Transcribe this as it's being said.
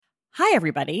Hi,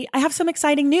 everybody. I have some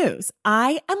exciting news.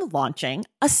 I am launching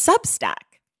a Substack.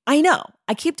 I know,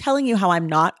 I keep telling you how I'm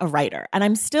not a writer, and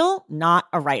I'm still not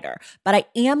a writer, but I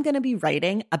am going to be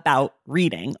writing about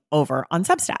reading over on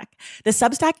Substack. The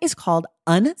Substack is called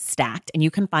Unstacked, and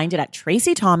you can find it at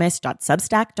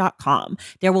traceythomas.substack.com.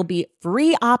 There will be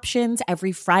free options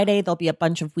every Friday. There'll be a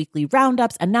bunch of weekly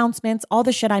roundups, announcements, all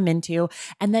the shit I'm into.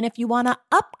 And then if you want to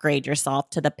upgrade yourself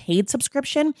to the paid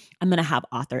subscription, I'm going to have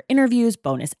author interviews,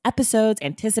 bonus episodes,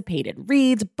 anticipated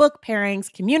reads, book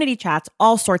pairings, community chats,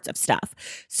 all sorts of stuff.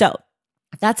 So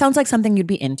if that sounds like something you'd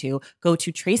be into, go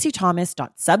to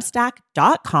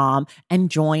traceythomas.substack.com and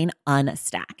join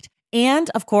Unstacked. And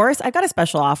of course, I've got a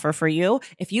special offer for you.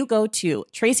 If you go to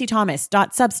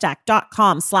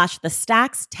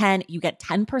traceythomas.substack.com/thestacks10, you get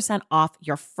 10% off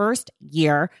your first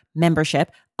year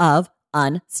membership of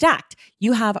Unstacked.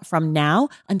 You have from now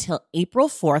until April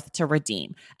 4th to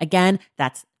redeem. Again,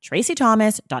 that's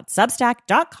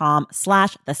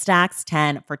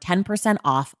traceythomas.substack.com/thestacks10 for 10%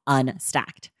 off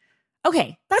Unstacked.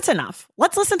 Okay, that's enough.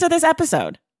 Let's listen to this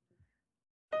episode.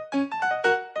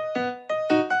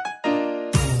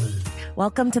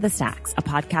 Welcome to The Stacks, a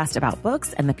podcast about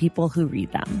books and the people who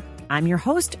read them. I'm your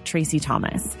host, Tracey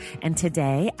Thomas, and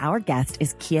today our guest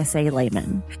is Kiese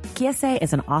Laymon. Kiese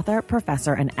is an author,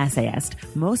 professor, and essayist,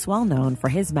 most well known for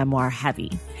his memoir,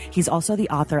 Heavy. He's also the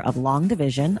author of Long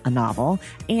Division, a novel,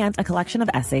 and a collection of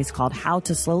essays called How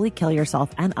to Slowly Kill Yourself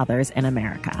and Others in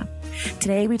America.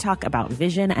 Today we talk about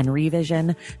vision and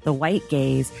revision, the white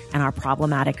gaze, and our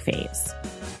problematic phase.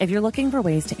 If you're looking for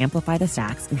ways to amplify the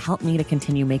stacks and help me to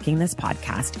continue making this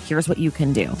podcast, here's what you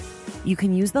can do. You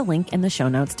can use the link in the show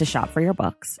notes to shop for your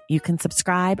books. You can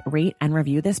subscribe, rate, and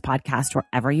review this podcast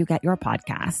wherever you get your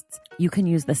podcasts. You can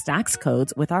use the Stacks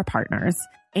codes with our partners.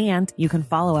 And you can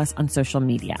follow us on social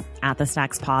media at The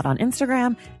Stacks Pod on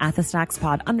Instagram, at The Stacks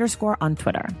Pod _ on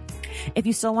Twitter. If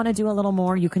you still want to do a little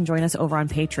more, you can join us over on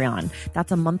Patreon.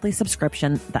 That's a monthly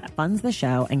subscription that funds the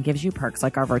show and gives you perks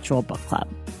like our virtual book club.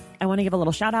 I want to give a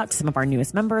little shout out to some of our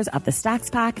newest members of the Stacks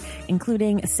Pack,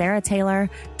 including Sarah Taylor,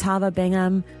 Tava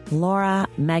Bingham, Laura,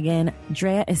 Megan,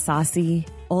 Drea Isasi,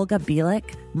 Olga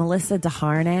Bielik, Melissa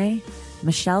DeHarnay,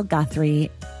 Michelle Guthrie,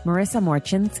 Marissa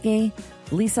Morchinsky,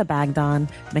 Lisa Bagdon,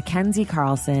 Mackenzie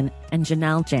Carlson, and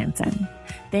Janelle Jansen.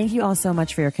 Thank you all so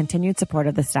much for your continued support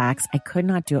of the Stacks. I could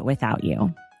not do it without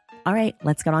you. All right,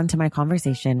 let's get on to my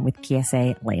conversation with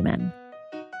Kiese Laymon.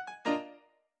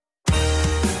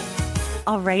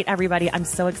 All right, everybody, I'm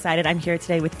so excited. I'm here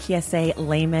today with Kiese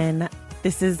Laymon.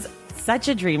 This is such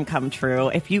a dream come true.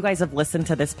 If you guys have listened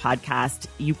to this podcast,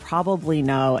 you probably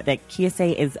know that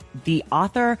Kiese is the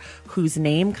author whose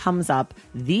name comes up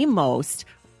the most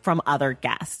from other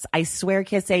guests. I swear,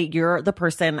 Kiese, you're the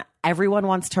person everyone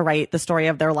wants to write the story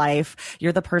of their life.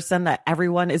 You're the person that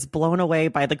everyone is blown away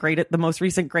by the most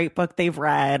recent great book they've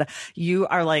read. You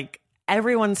are like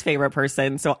everyone's favorite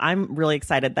person. So I'm really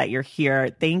excited that you're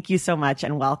here. Thank you so much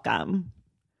and welcome.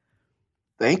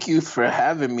 Thank you for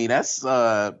having me. That's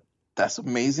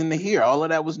amazing to hear. All of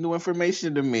that was new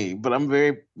information to me, but I'm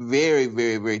very, very,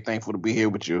 very, very thankful to be here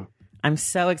with you. I'm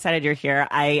so excited you're here.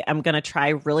 I am going to try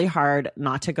really hard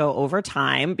not to go over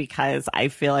time because I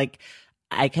feel like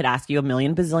I could ask you a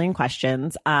million bazillion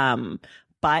questions.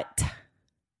 But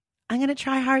I'm going to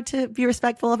try hard to be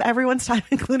respectful of everyone's time,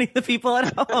 including the people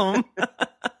at home.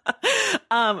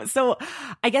 So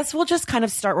I guess we'll just kind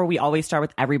of start where we always start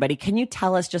with everybody. Can you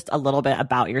tell us just a little bit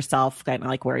about yourself, kind of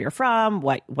like where you're from,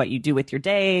 what you do with your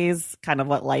days, kind of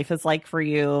what life is like for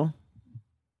you?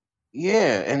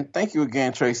 Yeah, and thank you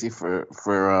again, Tracey, for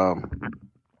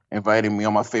inviting me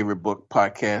on my favorite book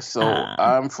podcast. So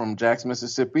I'm from Jackson,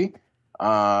 Mississippi.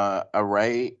 I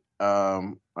write,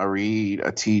 I read,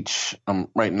 I teach.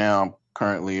 Right now, I'm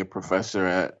currently a professor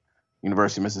at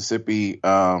University of Mississippi.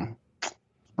 Born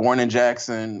in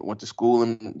Jackson, went to school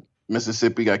in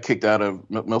Mississippi, got kicked out of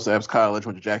Millsaps College,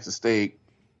 went to Jackson State,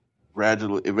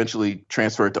 eventually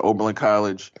transferred to Oberlin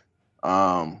College.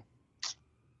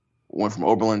 Went from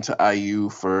Oberlin to IU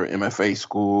for MFA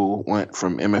school, went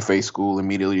from MFA school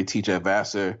immediately to teach at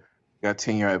Vassar, got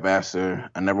tenure at Vassar.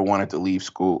 I never wanted to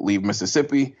leave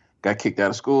Mississippi, got kicked out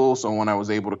of school. So when I was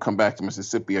able to come back to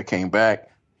Mississippi, I came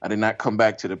back. I did not come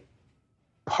back to the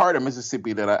part of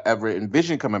Mississippi that I ever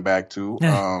envisioned coming back to.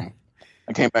 I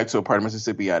came back to a part of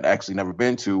Mississippi I'd actually never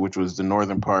been to, which was the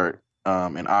northern part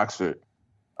in Oxford.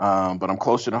 But I'm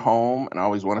closer to home, and I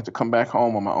always wanted to come back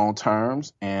home on my own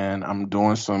terms. And I'm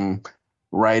doing some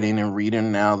writing and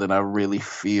reading now that I really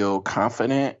feel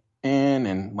confident in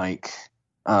and like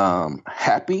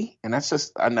happy. And that's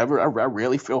just I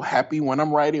rarely feel happy when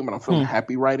I'm writing, but I'm feeling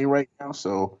happy writing right now.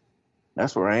 So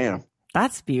that's where I am.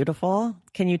 That's beautiful.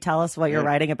 Can you tell us what you're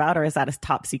writing about, or is that a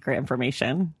top secret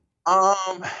information? Nah,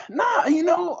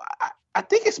 I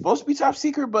think it's supposed to be top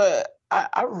secret, but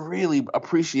I really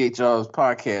appreciate y'all's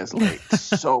podcast like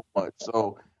so much.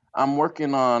 So I'm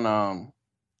working on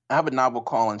I have a novel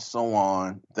called And So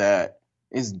On that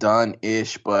is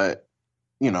done-ish, but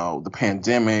the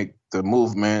pandemic, the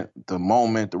movement, the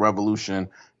moment, the revolution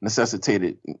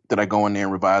necessitated that I go in there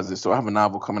and revise it. So I have a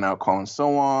novel coming out called And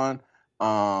So On.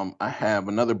 I have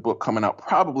another book coming out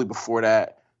probably before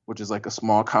that, which is like a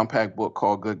small compact book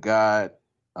called Good God.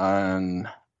 And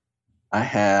I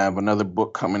have another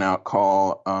book coming out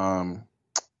called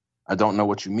I Don't Know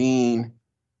What You Mean.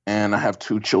 And I have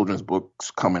 2 children's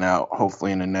books coming out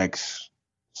hopefully in the next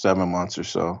 7 months or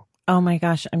so. Oh my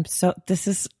gosh. It's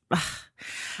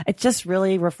just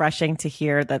really refreshing to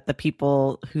hear that the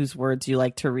people whose words you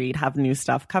like to read have new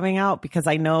stuff coming out, because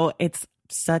I know it's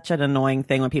such an annoying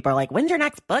thing when people are like, when's your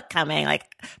next book coming?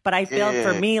 But I feel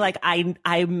for me,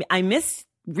 I miss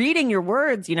reading your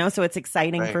words, so it's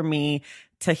exciting for me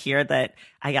to hear that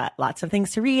I got lots of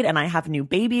things to read, and I have new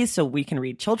babies, so we can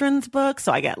read children's books.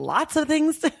 So I get lots of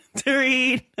things to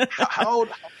read. How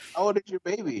old is your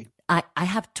baby? I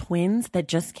have twins that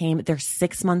just came. They're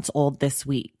 6 months old this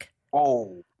week.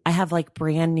 Oh. I have like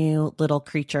brand new little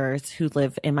creatures who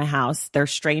live in my house. They're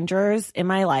strangers in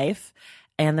my life,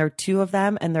 and there are 2 of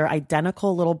them, and they're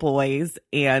identical little boys,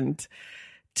 and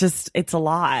just it's a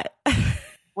lot.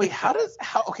 Wait,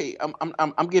 okay,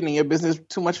 I'm getting in your business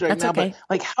too much right now, okay. But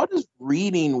like, how does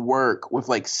reading work with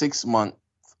like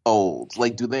 6-month-olds?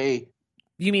 Like, do they?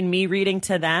 You mean me reading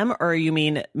to them, or you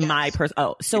mean my person?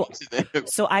 Oh, so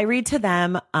I read to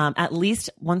them at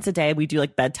least once a day. We do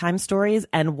like bedtime stories,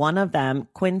 and one of them,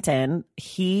 Quentin,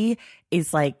 he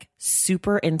is like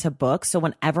super into books. So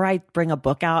whenever I bring a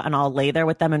book out and I'll lay there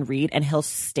with them and read, and he'll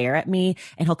stare at me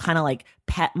and he'll kind of like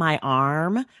pet my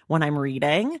arm when I'm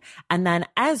reading. And then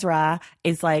Ezra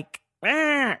is like,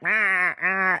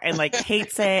 and like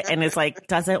hates it and is like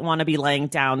doesn't want to be laying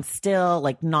down still,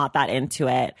 like not that into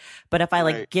it. But if I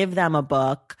like give them a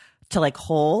book to like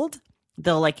hold,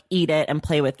 they'll like eat it and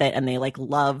play with it, and they like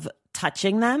love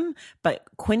touching them. But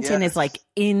Quentin is like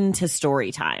into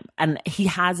story time, and he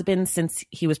has been since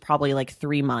he was probably like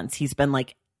 3 months. He's been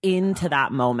like into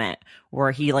that moment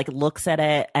where he like looks at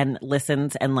it and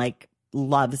listens and like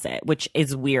loves it, which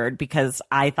is weird because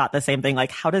I thought the same thing.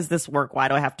 Like, how does this work? Why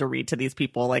do I have to read to these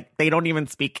people? Like, they don't even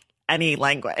speak any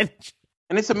language.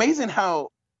 And it's amazing how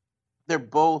they're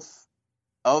both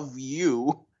of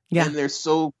you, and they're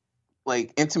so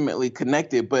like intimately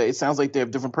connected, but it sounds like they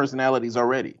have different personalities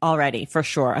already, for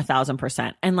sure.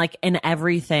 1,000%. And like in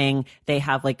everything, they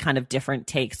have like kind of different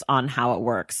takes on how it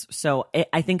works. So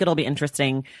I think it'll be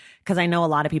interesting, because I know a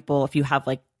lot of people, if you have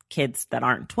like kids that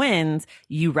aren't twins,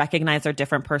 you recognize their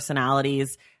different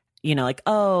personalities, like,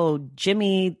 oh,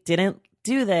 Jimmy didn't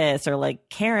do this, or like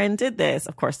Karen did this.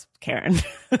 Of course, Karen.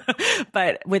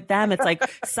 But with them, it's like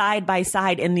side by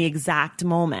side in the exact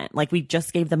moment. Like, we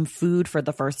just gave them food for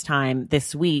the first time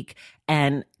this week,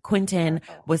 and Quentin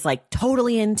was like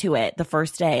totally into it the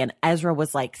first day, and Ezra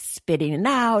was like spitting it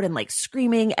out and like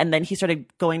screaming. And then he started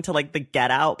going to like the Get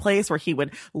Out place where he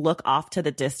would look off to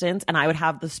the distance, and I would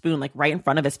have the spoon like right in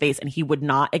front of his face, and he would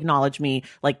not acknowledge me,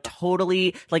 like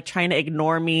totally like trying to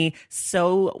ignore me,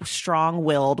 so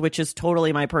strong-willed, which is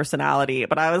totally my personality.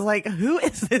 But I was like, who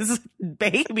is this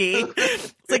baby?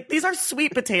 It's like, these are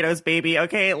sweet potatoes, baby.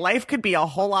 Okay, life could be a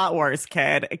whole lot worse,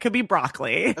 kid. It could be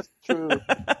broccoli. That's true.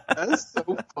 That's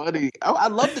so funny. I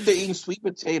love that they're eating sweet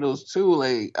potatoes too.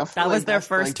 Like, I feel that was their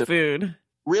first food.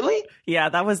 Really? Yeah,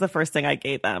 that was the first thing I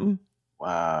gave them.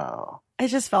 Wow. It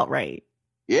just felt right.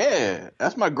 Yeah,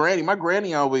 that's my granny. My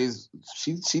granny always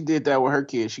she did that with her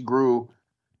kids. She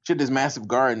had this massive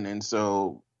garden, and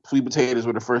so sweet potatoes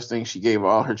were the first thing she gave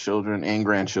all her children and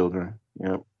grandchildren.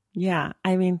 Yep. Yeah,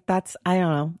 I mean, I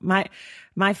don't know.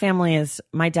 My family is,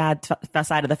 my dad's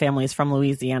side of the family is from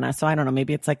Louisiana, so I don't know.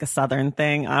 Maybe it's like a Southern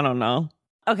thing. I don't know.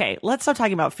 Okay, let's stop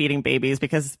talking about feeding babies,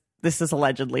 because this is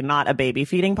allegedly not a baby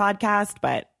feeding podcast,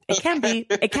 but it can be.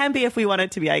 It can be if we want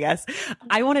it to be, I guess.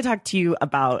 I want to talk to you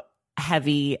about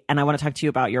Heavy, and I want to talk to you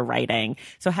about your writing.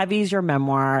 So Heavy is your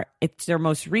memoir. It's your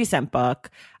most recent book.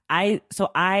 I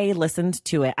listened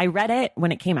to it. I read it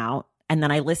when it came out, and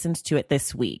then I listened to it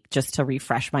this week just to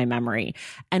refresh my memory.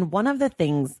 And one of the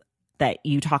things that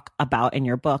you talk about in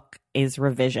your book is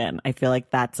revision. I feel like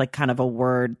that's like kind of a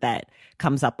word that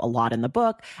comes up a lot in the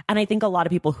book. And I think a lot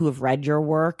of people who have read your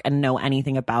work and know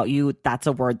anything about you, that's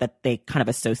a word that they kind of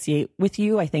associate with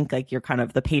you. I think like you're kind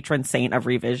of the patron saint of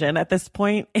revision at this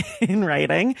point in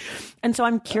writing. And so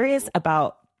I'm curious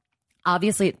about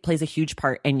obviously it plays a huge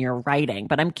part in your writing,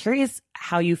 but I'm curious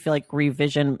how you feel like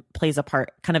revision plays a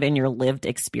part kind of in your lived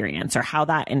experience, or how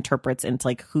that interprets into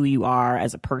like who you are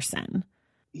as a person.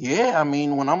 Yeah, I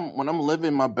mean, when I'm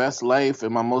living my best life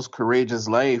and my most courageous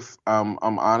life, I'm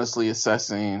honestly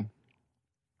assessing,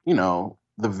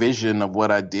 the vision of what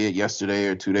I did yesterday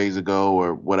or 2 days ago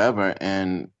or whatever,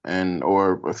 and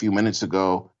or a few minutes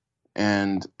ago,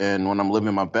 and when I'm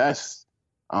living my best,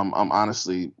 I'm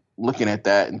honestly looking at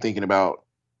that and thinking about,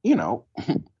 you know,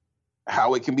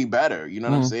 how it can be better. You know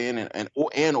what I'm Mm, saying?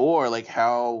 And or like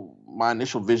how my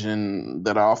initial vision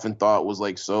that I often thought was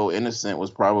like so innocent was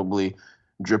probably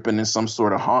dripping in some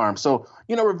sort of harm. So,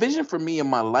 revision for me in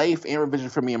my life and revision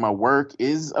for me in my work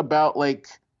is about like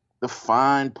the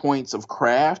fine points of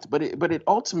craft, but it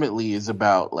ultimately is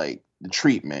about like the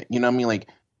treatment. You know what I mean? Like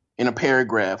in a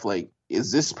paragraph, like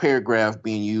is this paragraph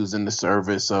being used in the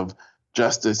service of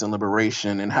justice and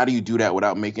liberation, and how do you do that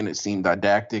without making it seem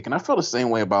didactic? And I feel the same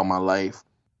way about my life.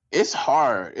 It's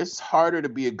hard. It's harder to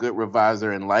be a good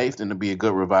reviser in life than to be a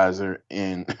good reviser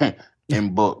in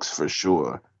in books, for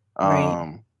sure.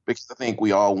 right. Because I think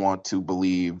we all want to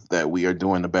believe that we are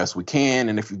doing the best we can,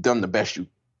 and if you've done the best you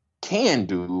can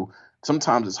do,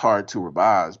 sometimes it's hard to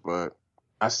revise. But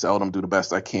I seldom do the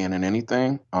best I can in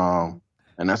anything, and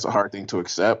that's a hard thing to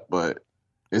accept. But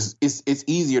it's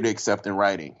easier to accept in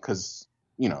writing because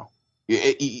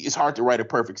it's hard to write a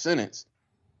perfect sentence.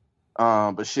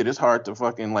 But shit, it's hard to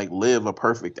fucking like live a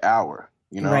perfect hour.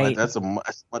 Right. That's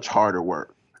much harder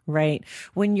work. Right.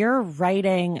 When you're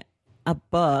writing a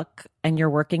book and you're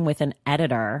working with an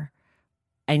editor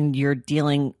and you're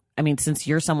dealing, I mean, since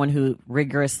you're someone who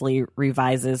rigorously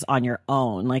revises on your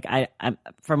own, like I'm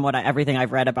from everything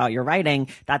I've read about your writing,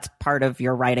 that's part of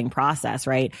your writing process,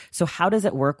 right? So how does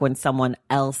it work when someone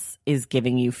else is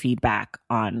giving you feedback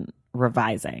on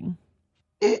revising?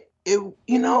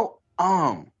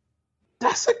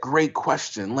 That's a great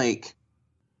question. Like,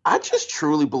 I just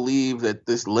truly believe that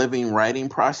the living writing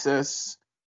processes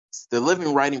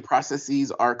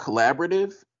are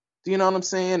collaborative. Do you know what I'm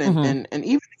saying? And Hmm. and and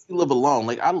even if you live alone,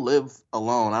 like I live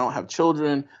alone. I don't have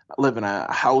children. I live in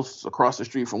a house across the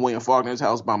street from William Faulkner's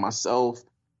house by myself.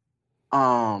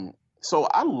 So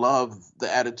I love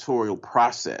the editorial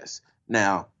process.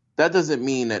 Now, that doesn't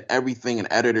mean that everything an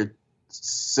editor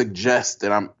suggests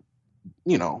that I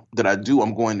do,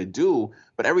 I'm going to do,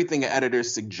 but everything an editor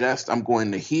suggests I'm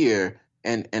going to hear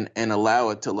and allow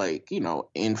it to like,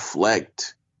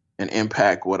 inflect and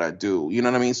impact what I do. You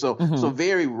know what I mean? So Hmm.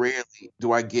 very rarely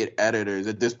do I get editors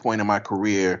at this point in my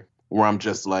career where I'm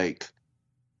just like,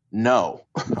 no,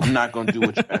 I'm not going to do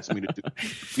what you asked me to do.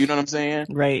 You know what I'm saying?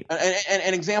 Right.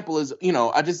 An example is,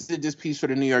 I just did this piece for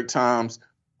the New York Times.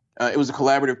 It was a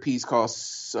collaborative piece called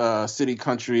City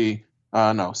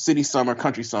Summer,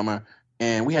 Country Summer.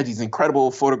 And we had these incredible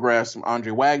photographs from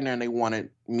Andre Wagner, and they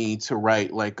wanted me to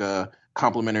write like a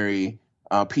complimentary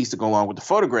piece to go along with the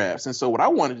photographs. And so what I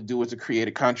wanted to do was to create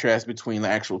a contrast between the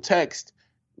actual text,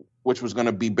 which was going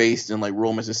to be based in like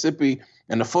rural Mississippi,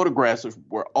 and the photographs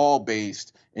were all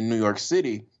based in New York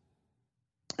City.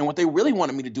 And what they really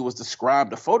wanted me to do was describe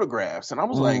the photographs. And I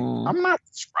was like, Mm. I'm not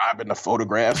describing the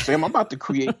photographs, fam. I'm about to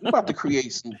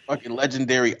create some fucking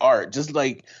legendary art.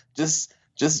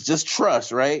 Just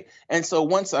trust, right? And so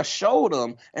once I showed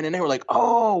them, and then they were like,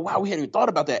 oh wow, we hadn't even thought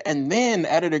about that. And then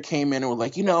the editor came in and was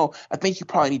like, I think you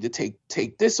probably need to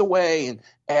take this away and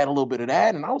add a little bit of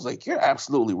that. And I was like, you're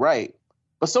absolutely right.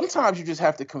 But sometimes you just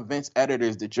have to convince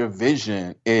editors that your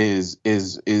vision is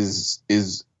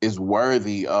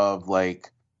worthy of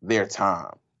like their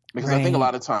time. Because I think a Right.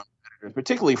 lot of times,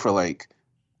 particularly for like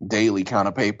daily kind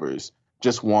of papers,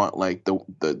 just want like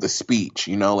the speech,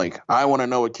 like I want to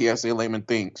know what Kiese Laymon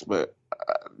thinks, but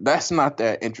that's not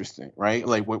that interesting, right?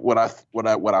 Like what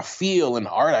I feel and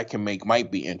art I can make might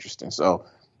be interesting. So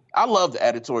I love the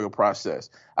editorial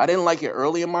process. I didn't like it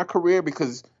early in my career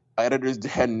because editors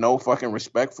had no fucking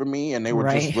respect for me, and they were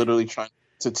just Right. literally trying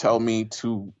to tell me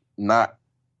to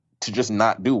just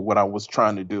not do what I was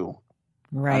trying to do.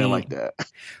 I didn't Right. like that.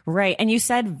 Right. And you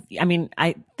said, I mean,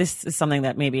 this is something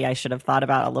that maybe I should have thought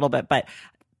about a little bit, but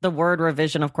the word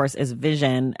revision, of course, is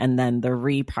vision, and then the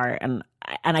re part. And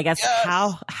I guess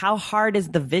Yes. how hard is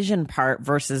the vision part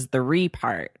versus the re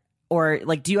part? Or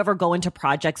like, do you ever go into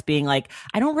projects being like,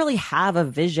 I don't really have a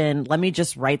vision. Let me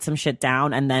just write some shit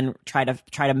down and then try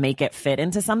to make it fit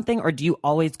into something? Or do you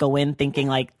always go in thinking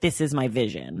like, this is my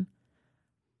vision?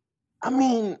 I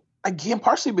mean, again,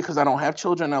 partially because I don't have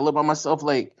children, I live by myself.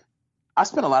 Like, I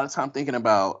spend a lot of time thinking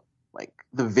about like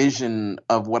the vision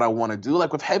of what I want to do.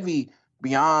 Like with Heavy,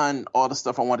 beyond all the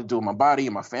stuff I want to do with my body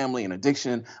and my family and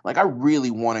addiction, like I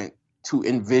really wanted to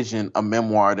envision a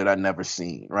memoir that I'd never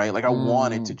seen, right? Like I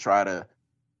wanted to try to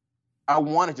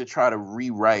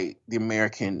rewrite the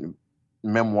American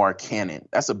memoir canon.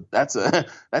 That's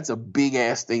a big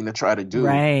ass thing to try to do.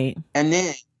 Right. And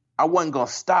then I wasn't gonna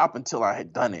stop until I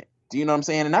had done it. Do you know what I'm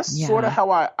saying? And that's Yeah. sort of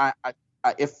how I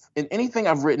if in anything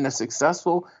I've written that's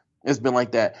successful, it's been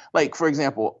like that. Like, for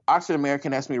example, Oxford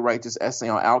American asked me to write this essay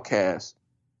on Outkast.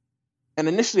 And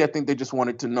initially I think they just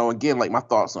wanted to know, again, like my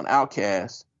thoughts on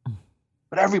Outkast.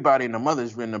 But everybody and their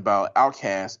mother's written about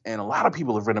Outkast, and a lot of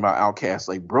people have written about Outkast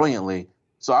like brilliantly.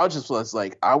 So I was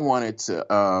like, I wanted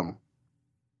to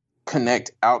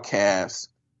connect Outkast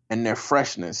and their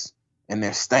freshness and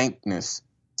their stankness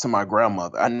to my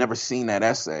grandmother. I'd never seen that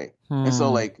essay. And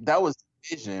so like that was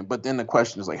the vision. But then the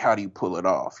question is like, how do you pull it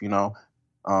off, you know?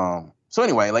 So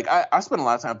anyway, like I spend a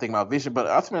lot of time thinking about vision, but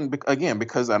I spend, again,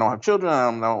 because I don't have children, I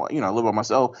don't know, you know, I live by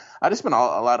myself. I just spend a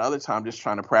lot of other time just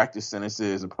trying to practice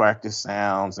sentences and practice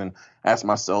sounds and ask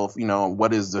myself, you know,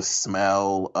 what is the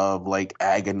smell of like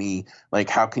agony? Like,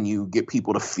 how can you get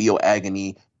people to feel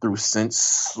agony through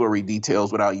sensory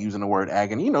details without using the word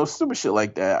agony? You know, stupid shit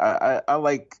like that. I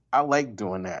like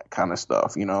doing that kind of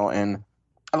stuff, you know, and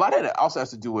a lot of it also has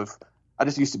to do with, I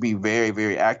just used to be very,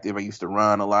 very active. I used to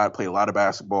run a lot, play a lot of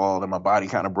basketball, and my body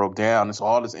kind of broke down. And so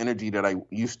all this energy that I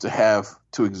used to have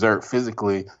to exert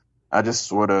physically, I just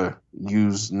sort of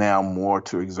use now more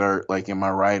to exert, like in my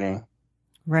writing.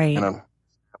 Right. In a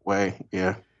way,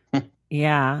 yeah.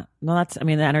 Yeah. No, the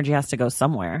energy has to go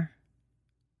somewhere.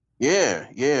 Yeah.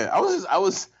 I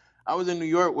was in New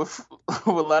York with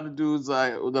a lot of dudes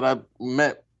that I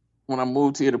met when I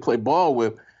moved here to play ball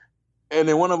with. And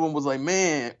then one of them was like,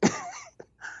 man,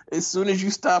 as soon as you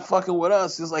stop fucking with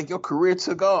us, it's like your career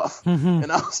took off.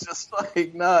 And I was just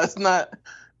like, no, it's not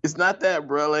that,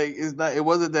 bro. Like, it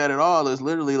wasn't that at all. It's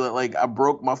literally like I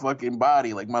broke my fucking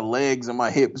body. Like my legs and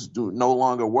my hips no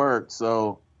longer work.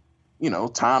 So, you know,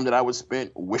 time that I was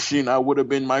spent wishing I would have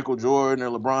been Michael Jordan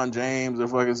or LeBron James or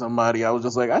fucking somebody, I was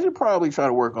just like, I should probably try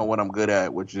to work on what I'm good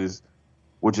at, which is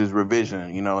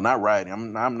revision, you know, not writing.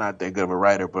 I'm not that good of a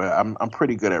writer, but I'm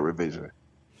pretty good at revision.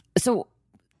 So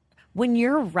when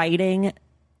you're writing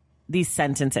these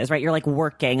sentences, right, you're like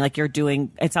working, like you're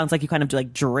doing, it sounds like you kind of do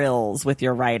like drills with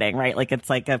your writing, right? Like it's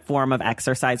like a form of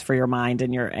exercise for your mind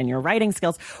and your writing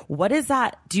skills. What is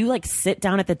that? Do you like sit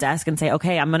down at the desk and say,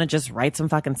 okay, I'm going to just write some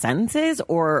fucking sentences?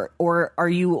 Or are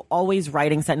you always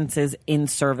writing sentences in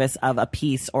service of a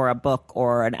piece or a book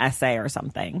or an essay or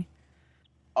something?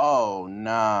 Oh,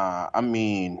 nah. I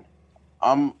mean,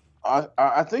 I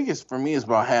think for me, it's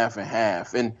about half and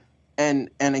half. And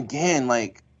again,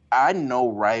 like, I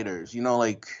know writers, you know,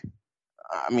 like,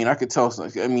 I mean, I could tell,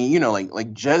 I mean, you know,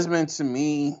 like Jesmond to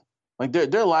me, like there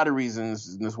are a lot of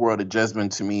reasons in this world that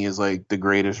Jesmond to me is like the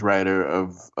greatest writer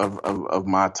of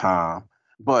my time,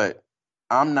 but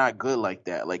I'm not good like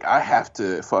that. Like I have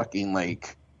to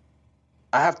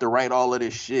write all of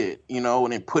this shit, you know,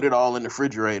 and then put it all in the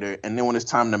refrigerator. And then when it's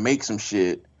time to make some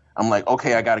shit, I'm like,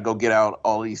 okay, I got to go get out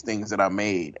all these things that I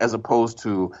made, as opposed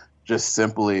to just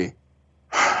simply,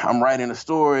 I'm writing a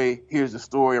story. Here's the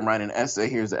story. I'm writing an essay.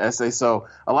 Here's the essay. So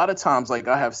a lot of times, like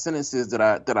I have sentences that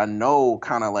I know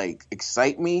kind of like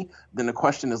excite me. Then the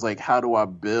question is like, how do I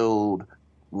build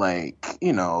like,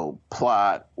 you know,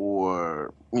 plot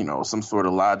or, you know, some sort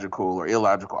of logical or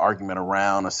illogical argument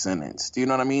around a sentence? Do you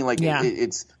know what I mean? Like yeah.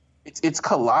 It's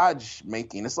collage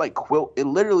making. It's like quilt. It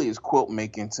literally is quilt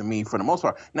making to me for the most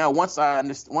part. Now, once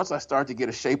I start to get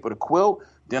a shape of the quilt,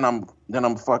 then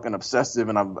I'm fucking obsessive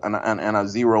and I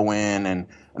zero in and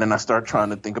then I start trying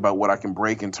to think about what I can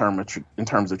break in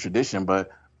terms of tradition.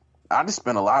 But I just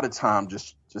spend a lot of time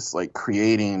just like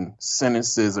creating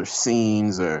sentences or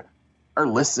scenes or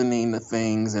listening to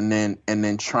things and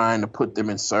then trying to put them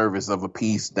in service of a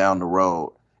piece down the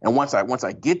road. And once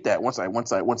I get that, once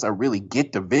I really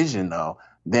get the vision though,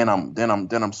 then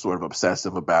I'm sort of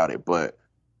obsessive about it. But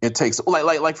it takes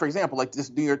like for example, like this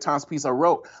New York Times piece I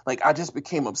wrote, like I just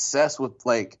became obsessed with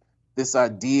like this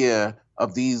idea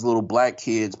of these little black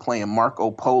kids playing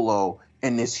Marco Polo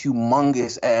in this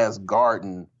humongous ass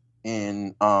garden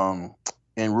in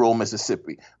rural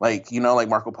Mississippi. Like, you know, like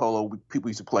Marco Polo, people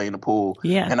used to play in the pool.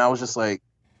 Yeah. And I was just like,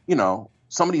 you know,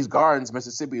 some of these gardens,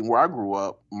 Mississippi, where I grew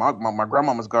up, my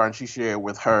grandmama's garden she shared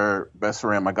with her best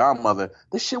friend, my godmother,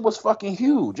 this shit was fucking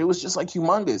huge. It was just like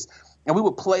humongous. And we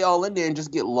would play all in there and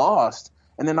just get lost.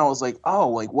 And then I was like, oh,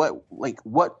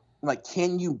 what,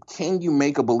 can you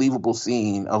make a believable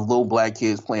scene of little black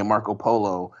kids playing Marco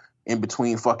Polo in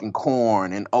between fucking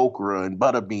corn and okra and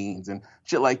butter beans and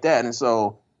shit like that? And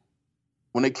so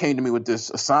when they came to me with this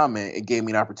assignment, it gave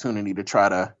me an opportunity to try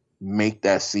to make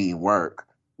that scene work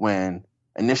when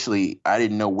initially I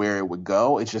didn't know where it would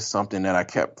go. It's just something that I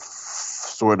kept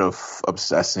sort of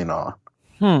obsessing on.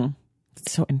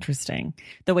 It's so interesting.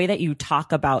 The way that you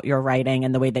talk about your writing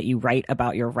and the way that you write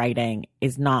about your writing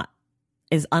is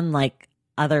unlike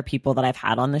other people that I've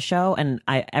had on the show. And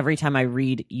every time I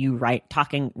read you every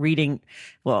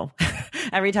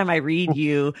time I read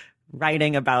you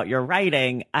writing about your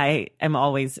writing, I am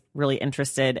always really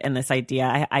interested in this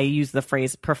idea. I use the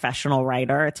phrase professional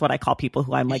writer. It's what I call people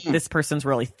who I'm like, this person's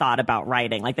really thought about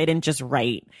writing. Like they didn't just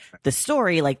write the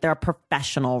story, like they're a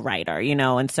professional writer,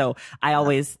 And so I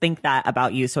always think that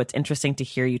about you. So it's interesting to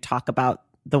hear you talk about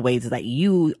the ways that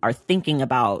you are thinking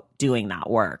about doing that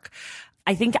work.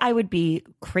 I think I would be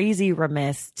crazy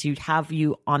remiss to have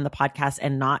you on the podcast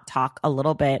and not talk a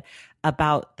little bit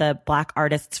about the Black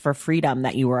Artists for Freedom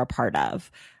that you were a part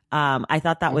of. I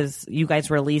thought that was, you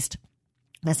guys released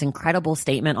this incredible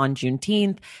statement on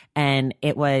Juneteenth, and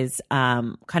it was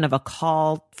kind of a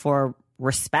call for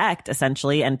respect,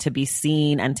 essentially, and to be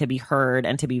seen and to be heard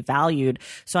and to be valued.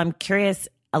 So I'm curious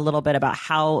a little bit about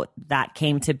how that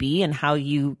came to be and how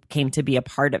you came to be a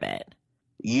part of it.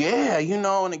 Yeah,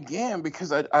 and again,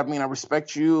 because I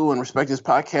respect you and respect this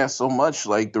podcast so much.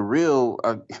 Like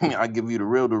I give you the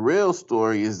real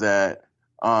story is that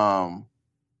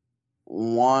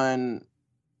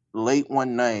late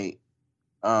one night,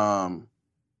 there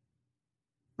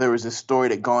was this story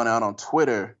that gone out on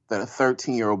Twitter that a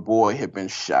 13-year-old boy had been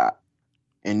shot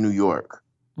in New York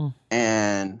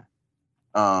and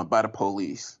by the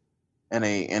police. And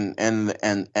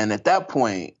at that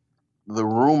point, the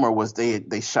rumor was they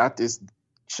shot this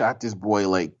boy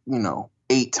like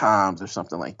 8 times or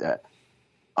something like that.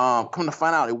 Come to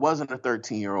find out, it wasn't a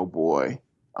 13-year-old boy.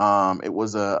 It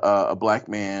was a black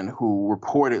man who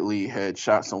reportedly had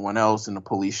shot someone else, and the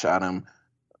police shot him.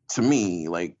 To me,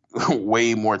 like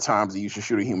way more times than you should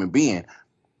shoot a human being.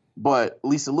 But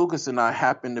Lisa Lucas and I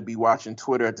happened to be watching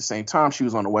Twitter at the same time. She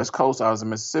was on the West Coast. I was in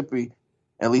Mississippi.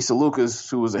 And Lisa Lucas,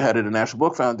 who was the head of the National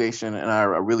Book Foundation, and I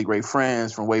are really great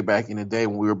friends from way back in the day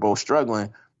when we were both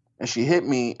struggling. And she hit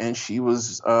me, and she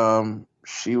was really,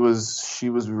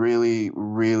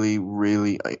 really,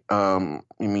 really,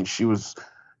 she was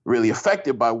really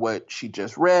affected by what she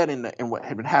just read and what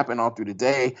had been happening all through the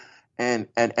day. And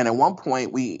at one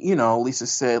point Lisa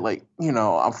said, like,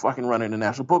 I'm fucking running the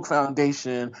National Book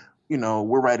Foundation.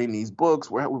 We're writing these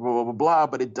books, we're blah, blah, blah, blah,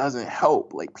 but it doesn't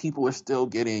help. Like, people are still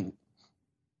getting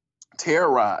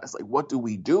terrorized. Like, what do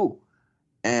we do?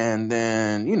 And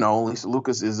then, Lisa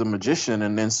Lucas is a magician.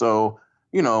 And then so,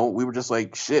 we were just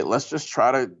like, shit, let's just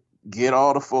try to get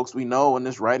all the folks we know in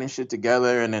this writing shit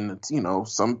together. And then,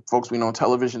 some folks we know on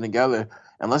television together,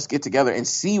 and let's get together and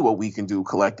see what we can do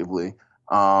collectively.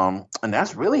 And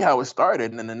that's really how it started.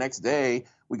 And then the next day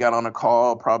we got on a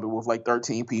call probably with like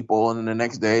 13 people. And then the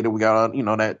next day that we got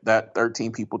on, that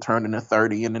 13 people turned into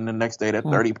 30. And then the next day that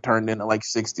 30 turned into like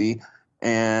 60.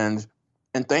 And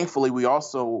thankfully, we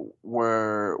also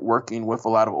were working with a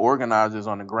lot of organizers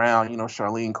on the ground,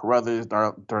 Charlene Carruthers,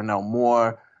 Darnell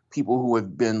Moore, people who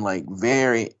have been like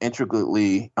very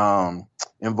intricately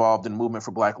involved in the movement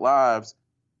for Black lives.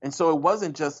 And so it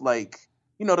wasn't just like,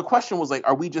 the question was like,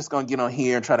 are we just going to get on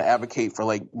here and try to advocate for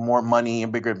like more money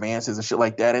and bigger advances and shit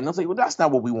like that? And I was like, well, that's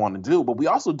not what we want to do. But we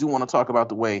also do want to talk about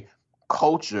the way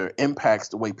culture impacts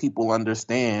the way people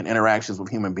understand interactions with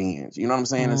human beings. You know what I'm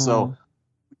saying? And so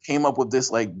came up with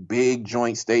this like big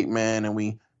joint statement, and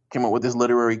we came up with this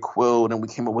literary quilt, and we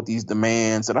came up with these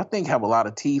demands that I think have a lot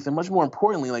of teeth. And much more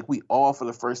importantly, like, we all for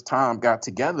the first time got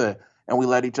together and we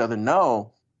let each other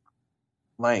know,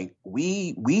 like,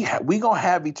 we gonna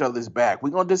have each other's back. We're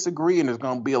gonna disagree, and there's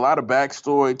gonna be a lot of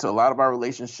backstory to a lot of our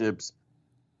relationships.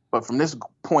 But from this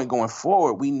point going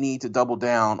forward, we need to double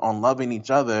down on loving each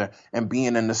other and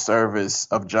being in the service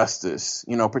of justice,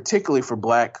 particularly for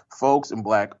Black folks and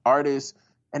Black artists.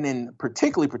 And then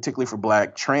particularly for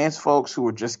Black trans folks who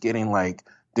are just getting like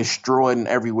destroyed in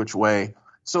every which way.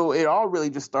 So it all really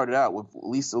just started out with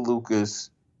Lisa Lucas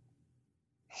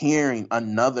hearing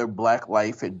another Black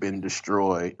life had been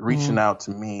destroyed, reaching out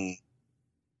to me,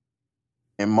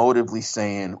 emotively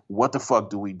saying, what the fuck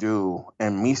do we do?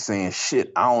 And me saying,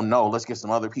 shit, I don't know. Let's get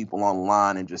some other people on the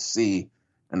line and just see.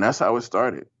 And that's how it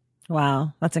started.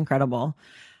 Wow. That's incredible.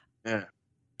 Yeah.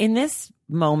 In this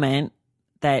moment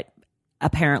that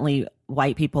apparently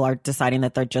white people are deciding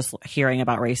that they're just hearing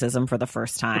about racism for the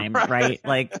first time, right?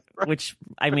 Like, which,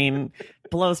 I mean,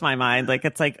 blows my mind. Like,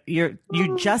 it's like, you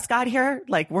just got here.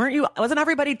 Like, wasn't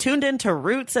everybody tuned into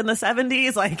Roots in the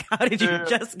 70s? Like, how did you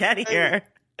just get here?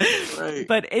 Right.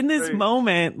 But in this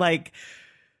moment, like,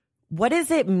 what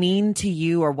does it mean to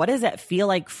you, or what does it feel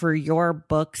like for your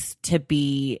books to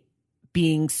be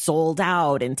being sold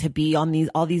out and to be on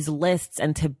all these lists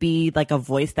and to be like a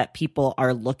voice that people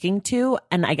are looking to.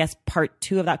 And I guess part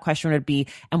 2 of that question would be,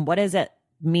 and what does it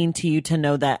mean to you to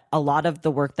know that a lot of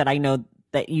the work that I know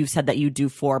that you said that you do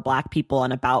for Black people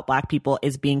and about Black people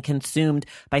is being consumed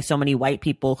by so many white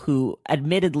people who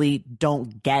admittedly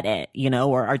don't get it, you know,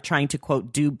 or are trying to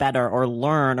quote, do better or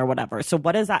learn or whatever. So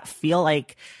what does that feel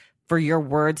like for your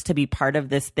words to be part of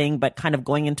this thing, but kind of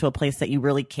going into a place that you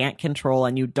really can't control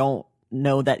and you don't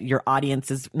know that your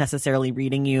audience is necessarily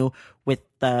reading you with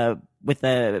the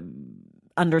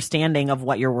understanding of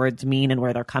what your words mean and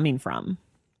where they're coming from?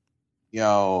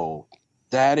 Yo,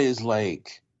 that is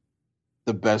like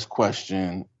the best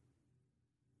question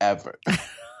ever.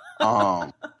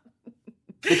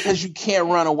 Because you can't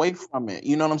run away from it.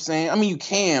 You know what I'm saying? I mean, you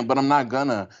can, but I'm not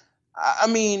gonna. I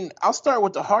mean, I'll start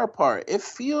with the hard part. It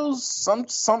feels some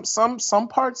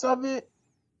parts of it.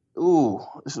 Ooh,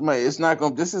 it's not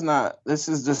gonna. This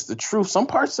is just the truth. Some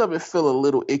parts of it feel a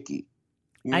little icky.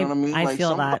 You know what I mean? I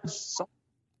feel that.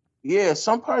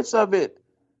 Some parts of it.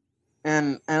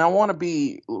 And I want to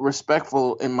be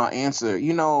respectful in my answer.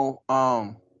 You know,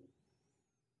 I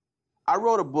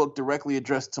wrote a book directly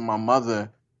addressed to my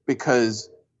mother because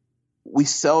we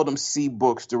seldom see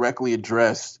books directly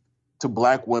addressed to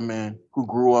Black women who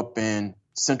grew up in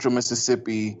central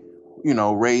Mississippi, you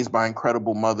know, raised by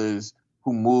incredible mothers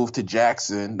who moved to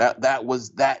Jackson.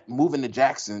 That moving to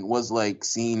Jackson was like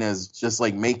seen as just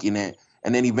like making it.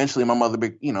 And then eventually my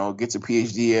mother, you know, gets a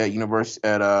PhD at University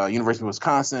of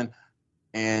Wisconsin.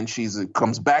 And she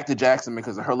comes back to Jackson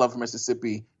because of her love for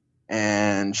Mississippi.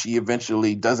 And she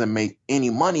eventually doesn't make any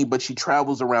money, but she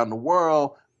travels around the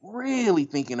world really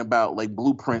thinking about like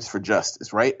blueprints for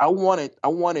justice, right? I wanted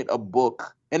a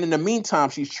book. And in the meantime,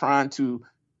 she's trying to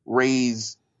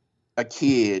raise a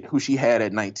kid who she had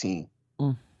at 19.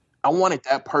 I wanted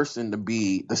that person to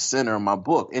be the center of my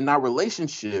book. And our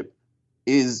relationship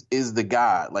is the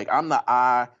God. Like I'm the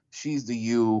I, she's the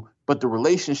you, but the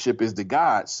relationship is the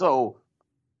God. So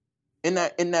in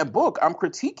that book, I'm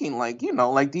critiquing like, you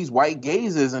know, like these white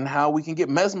gazes and how we can get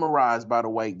mesmerized by the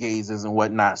white gazes and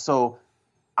whatnot. So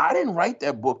I didn't write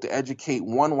that book to educate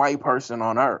one white person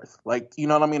on earth. Like, you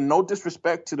know what I mean? No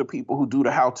disrespect to the people who do the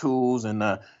how-tos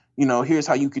and, you know, here's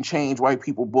how you can change white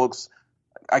people books.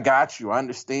 I got you. I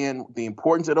understand the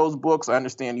importance of those books. I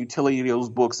understand the utility of those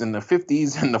books in the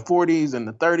 50s and the 40s and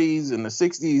the 30s and the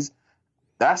 60s.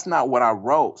 That's not what I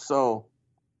wrote. So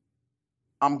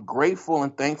I'm grateful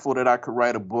and thankful that I could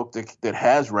write a book that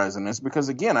has resonance because,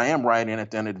 again, I am writing at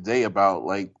the end of the day about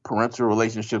like parental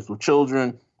relationships with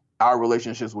children, our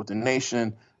relationships with the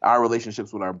nation, our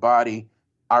relationships with our body,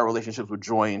 our relationships with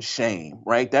joy and shame,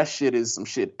 right? That shit is some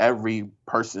shit every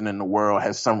person in the world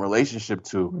has some relationship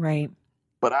to. Right.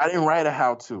 But I didn't write a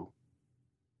how-to.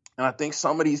 And I think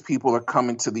some of these people are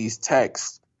coming to these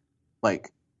texts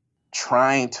like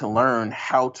trying to learn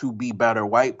how to be better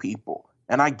white people.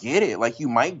 And I get it. Like, you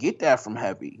might get that from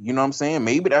Heavy. You know what I'm saying?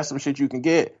 Maybe that's some shit you can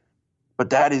get.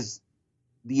 But that is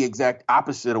the exact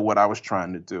opposite of what I was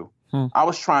trying to do. I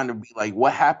was trying to be like,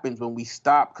 what happens when we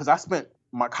stop? Because I spent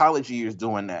my college years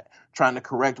doing that, trying to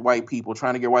correct white people,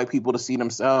 trying to get white people to see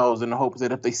themselves in the hopes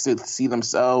that if they see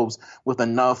themselves with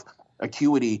enough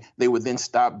acuity, they would then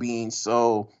stop being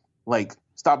so, like,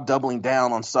 stop doubling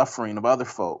down on suffering of other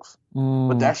folks.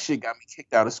 But that shit got me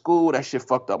kicked out of school. That shit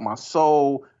fucked up my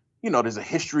soul. You know, there's a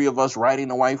history of us writing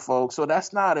to white folks. So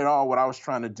that's not at all what I was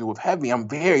trying to do with Heavy. I'm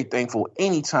very thankful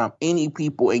anytime any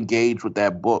people engage with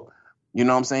that book. You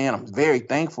know what I'm saying? I'm very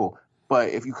thankful. But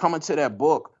if you come into that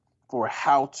book for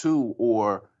how to,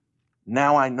 or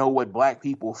now I know what Black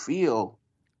people feel,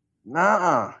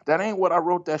 nah, that ain't what I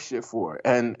wrote that shit for.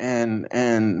 And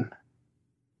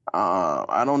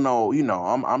I don't know, you know,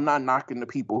 I'm not knocking the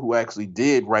people who actually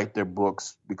did write their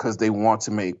books because they want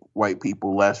to make white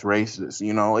people less racist.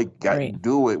 You know, like, got to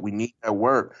do it. We need that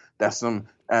work. That's some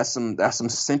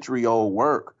century old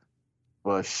work.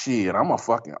 But shit, I'm a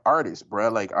fucking artist, bro.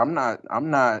 Like, I'm not,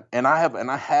 and I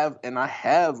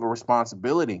have a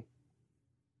responsibility.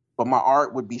 But my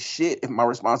art would be shit if my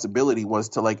responsibility was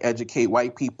to like educate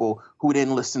white people who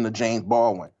didn't listen to James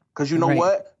Baldwin. Because you know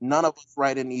what? None of us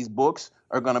writing these books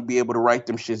are going to be able to write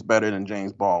them shits better than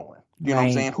James Baldwin. You know what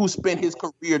I'm saying? Who spent his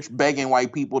career begging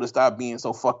white people to stop being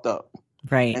so fucked up.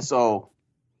 Right. And so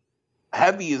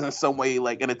Heavy is in some way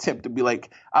like an attempt to be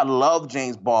like, I love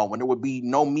James Baldwin. There would be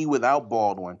no me without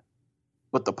Baldwin.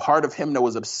 But the part of him that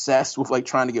was obsessed with like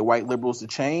trying to get white liberals to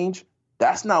change,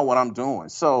 that's not what I'm doing.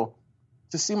 So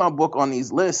to see my book on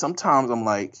these lists, sometimes I'm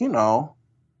like, you know,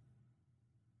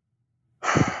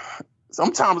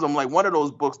 sometimes I'm like, one of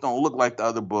those books don't look like the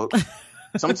other book.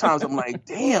 sometimes I'm like,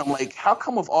 damn, like how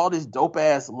come with all this dope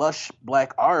ass lush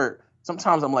black art,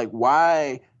 sometimes I'm like,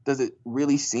 why does it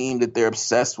really seem that they're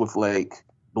obsessed with like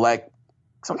black?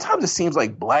 Sometimes it seems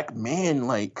like black men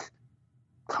like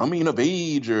coming of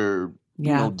age or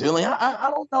dealing.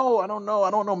 I don't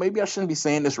know. Maybe I shouldn't be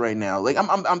saying this right now. Like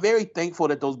I'm very thankful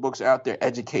that those books are out there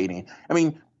educating. I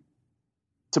mean,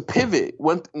 to pivot,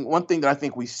 one thing that I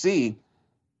think we see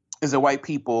is that white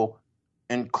people,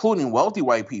 including wealthy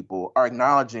white people, are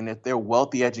acknowledging that their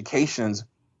wealthy educations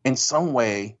in some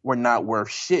way were not worth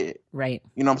shit. Right.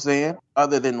 You know what I'm saying?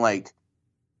 Other than like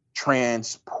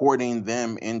transporting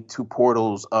them into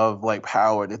portals of like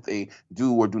power that they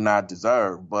do or do not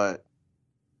deserve. But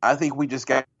I think we just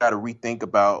got to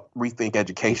rethink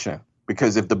education,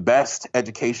 because if the best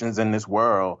educations in this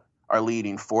world are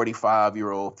leading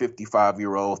 45-year-old,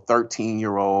 55-year-old,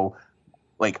 13-year-old,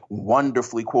 like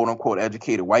wonderfully quote unquote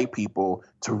educated white people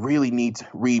to really need to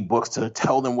read books to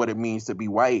tell them what it means to be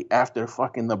white, after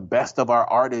fucking the best of our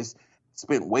artists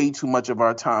spent way too much of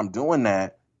our time doing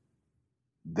that,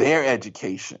 their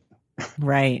education,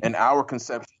 right, and our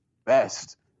conception of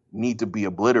best need to be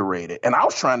obliterated. And I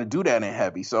was trying to do that in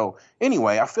Heavy. So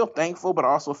anyway, I feel thankful, but I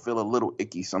also feel a little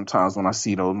icky sometimes when I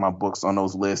see my books on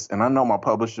those lists. And I know my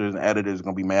publishers and editors are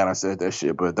going to be mad I said that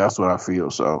shit, but that's what I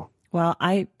feel. So. Well,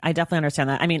 I definitely understand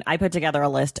that. I mean, I put together a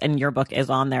list and your book is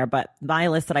on there, but my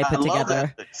list that I put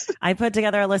together, I put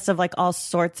together a list of like all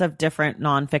sorts of different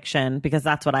nonfiction, because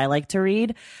that's what I like to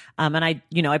read. And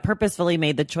I purposefully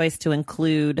made the choice to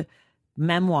include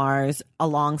memoirs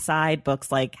alongside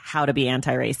books like How to Be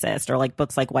Anti-Racist, or like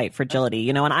books like White Fragility,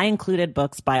 and I included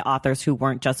books by authors who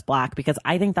weren't just Black, because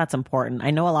I think that's important.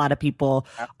 I know a lot of people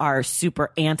are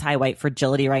super anti-White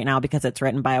Fragility right now because it's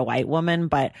written by a white woman.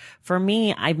 But for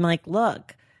me, I'm like,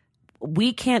 look,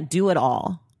 we can't do it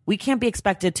all. We can't be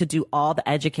expected to do all the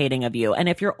educating of you. And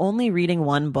if you're only reading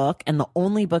one book and the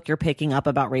only book you're picking up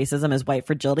about racism is White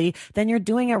Fragility, then you're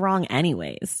doing it wrong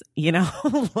anyways.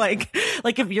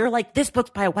 Like if you're like, this book's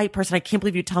by a white person, I can't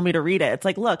believe you tell me to read it. It's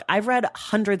like, look, I've read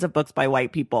hundreds of books by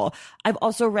white people. I've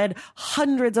also read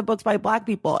hundreds of books by Black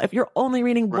people. If you're only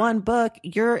reading one book,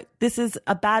 this is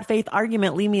a bad faith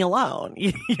argument. Leave me alone.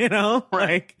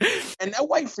 Like, and that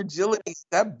White Fragility,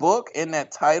 that book and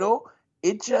that title,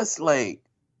 it just like,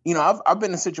 I've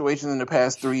been in situations in the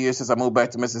past 3 years since I moved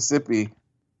back to Mississippi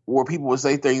where people would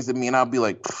say things to me and I'll be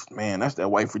like, man, that's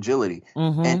that White Fragility.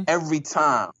 Mm-hmm. And every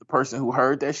time the person who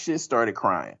heard that shit started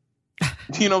crying.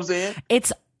 You know what I'm saying?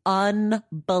 It's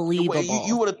unbelievable.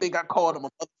 You would have think I called him a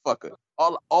motherfucker.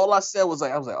 All I said was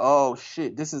like, I was like, oh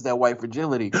shit, this is that White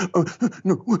Fragility.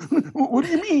 No, what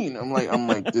do you mean? I'm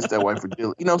like, this that White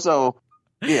Fragility. So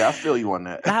yeah, I feel you on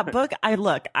that. That book,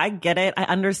 I get it. I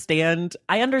understand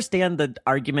the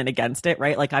argument against it,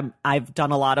 right? Like I've done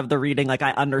a lot of the reading, like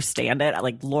I understand it.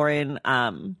 Like Lauren,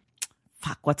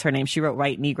 what's her name? She wrote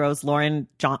White Negroes. Lauren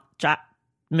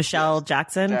Michelle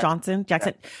Jackson.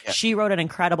 Yeah. She wrote an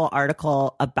incredible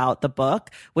article about the book,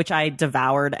 which I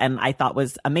devoured and I thought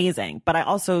was amazing. But I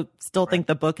also still think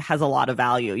the book has a lot of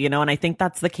value, and I think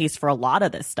that's the case for a lot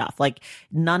of this stuff. Like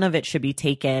none of it should be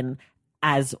taken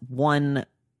as one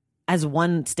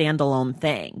standalone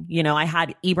thing. I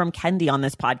had Ibram Kendi on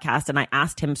this podcast and I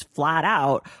asked him flat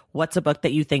out, what's a book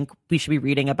that you think we should be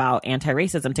reading about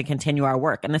anti-racism to continue our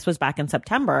work? And this was back in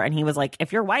September. And he was like,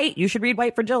 if you're white, you should read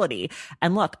White Fragility.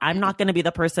 And look, I'm not going to be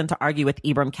the person to argue with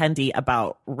Ibram Kendi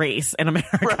about race in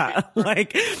America. Right.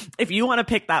 Like, if you want to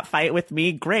pick that fight with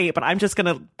me, great. But I'm just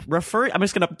going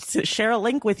to share a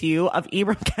link with you of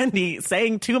Ibram Kendi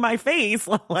saying to my face,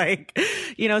 like,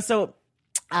 so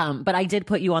but I did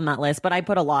put you on that list, but I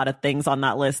put a lot of things on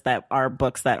that list that are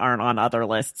books that aren't on other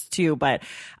lists too. But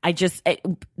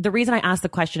the reason I asked the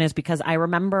question is because I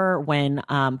remember when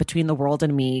Between the World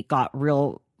and Me got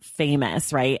real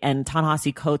famous, right? And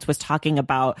Ta-Nehisi Coates was talking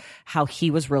about how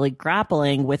he was really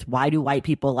grappling with, why do white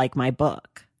people like my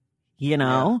book?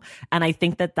 Yeah. And I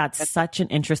think that's such an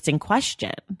interesting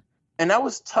question. And that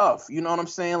was tough. You know what I'm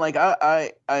saying? Like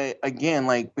I again,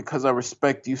 like, because I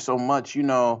respect you so much,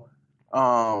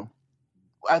 I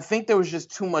think there was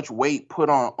just too much weight put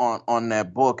on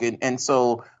that book. And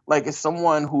so, like, as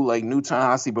someone who, like, knew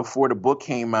Ta-Nehisi before the book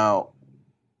came out,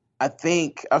 I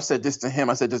think I said this to him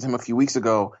a few weeks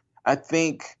ago.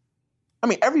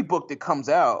 Every book that comes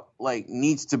out, like,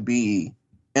 needs to be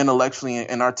intellectually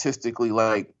and artistically,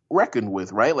 like, reckoned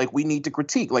with, right? Like, we need to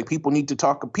critique. Like, people need to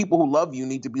talk. People who love you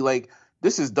need to be like,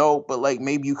 this is dope, but like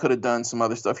maybe you could have done some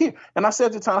other stuff here. And I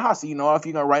said to Ta-Nehisi, if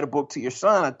you're gonna write a book to your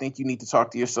son, I think you need to talk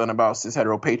to your son about cis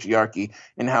heteropatriarchy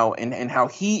and how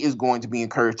he is going to be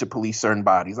encouraged to police certain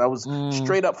bodies. I was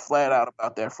straight up flat out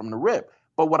about that from the rip.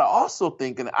 But what I also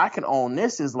think, and I can own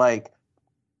this, is like,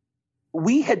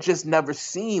 we had just never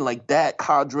seen, like, that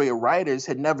cadre of writers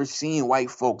had never seen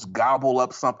white folks gobble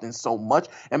up something so much.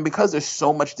 And because there's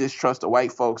so much distrust of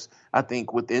white folks, I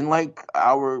think within like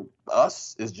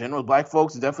us as general black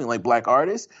folks, definitely like black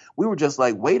artists, we were just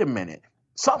like, wait a minute,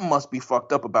 something must be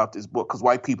fucked up about this book because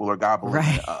white people are gobbling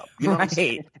it up. You know what I'm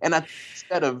saying? And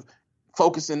instead of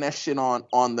focusing that shit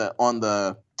on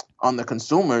the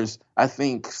consumers, I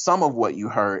think some of what you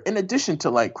heard, in addition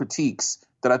to like critiques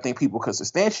that I think people could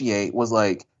substantiate, was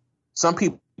like some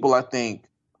people, I think,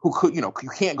 who could, you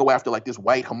can't go after like this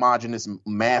white homogenous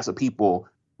mass of people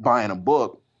buying a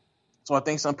book. So I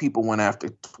think some people went after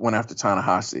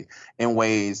Ta-Nehisi in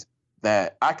ways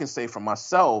that I can say for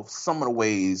myself, some of the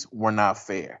ways were not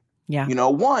fair. Yeah.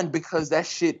 One, because that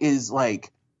shit is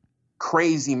like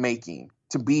crazy making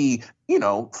to be,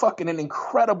 fucking an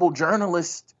incredible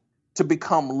journalist to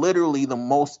become literally the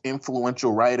most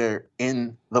influential writer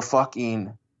in the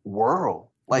fucking world,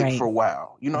 like for a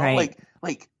while,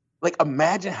 like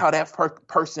imagine how that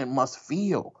person must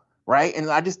feel, right? And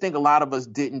I just think a lot of us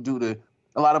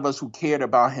who cared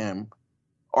about him,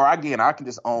 or again, I can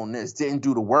just own this, didn't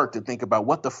do the work to think about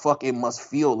what the fuck it must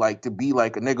feel like to be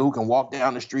like a nigga who can walk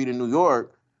down the street in New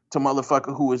York to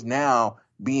motherfucker who is now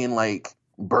being like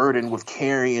burdened with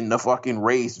carrying the fucking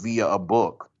race via a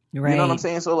book. Right. You know what I'm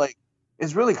saying? So like,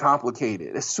 it's really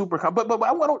complicated. It's super but what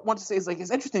I want to say is like,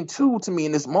 it's interesting too to me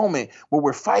in this moment where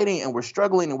we're fighting and we're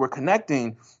struggling and we're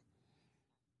connecting,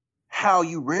 how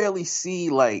you rarely see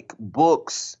like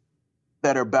books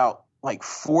that are about like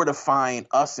fortifying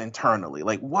us internally.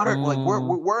 Like what are like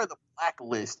where are the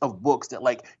blacklist of books that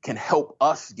like can help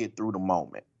us get through the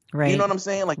moment? Right. You know what I'm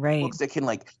saying? Like books that can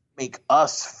like make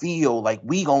us feel like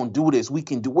we gonna do this. We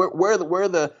can do where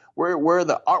the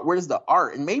art, where's the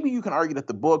art? And maybe you can argue that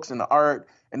the books and the art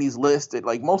and these lists that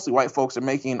like mostly white folks are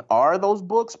making are those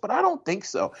books, but I don't think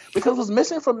so. Because what's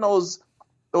missing from those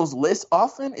lists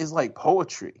often is like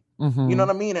poetry. Mm-hmm. You know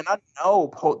what I mean? And I know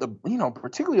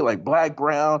particularly like black,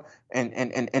 brown,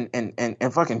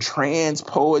 and fucking trans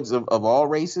poets of all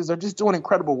races are just doing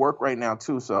incredible work right now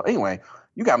too. So anyway,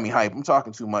 you got me hyped. I'm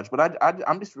talking too much, but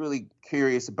I'm just really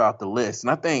curious about the list. And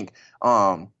I think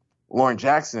Lauren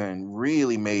Jackson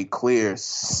really made clear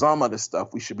some of the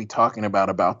stuff we should be talking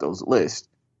about those lists.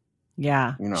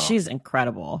 Yeah, she's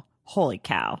incredible. Holy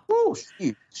cow! Ooh,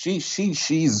 she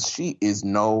is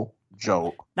no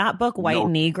joke. That book, White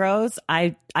Negroes,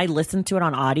 I listened to it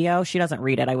on audio. She doesn't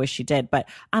read it. I wish she did. But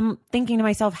I'm thinking to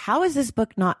myself, how is this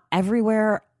book not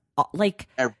everywhere? Like,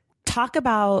 talk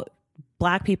about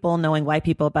black people knowing white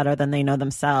people better than they know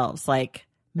themselves. Like,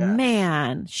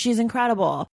 man, she's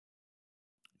incredible.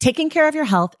 Taking care of your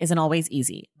health isn't always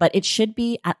easy, but it should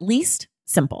be at least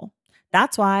simple.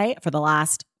 That's why for the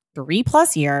last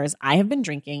 3+ years, I have been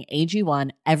drinking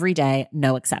AG1 every day,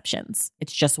 no exceptions.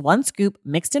 It's just 1 scoop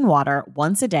mixed in water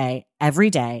once a day, every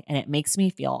day, and it makes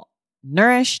me feel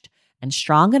nourished and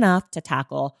strong enough to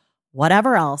tackle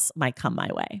whatever else might come my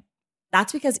way.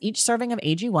 That's because each serving of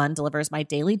AG1 delivers my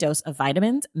daily dose of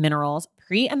vitamins, minerals,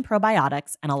 pre- and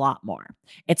probiotics, and a lot more.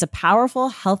 It's a powerful,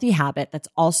 healthy habit that's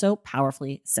also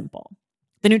powerfully simple.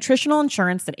 The nutritional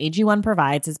insurance that AG1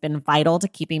 provides has been vital to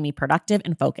keeping me productive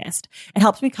and focused. It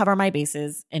helps me cover my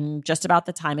bases in just about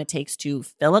the time it takes to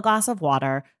fill a glass of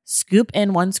water, scoop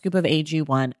in 1 scoop of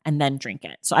AG1, and then drink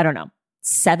it. So I don't know,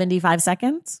 75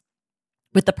 seconds?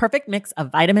 With the perfect mix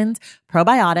of vitamins,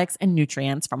 probiotics, and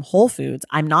nutrients from Whole Foods,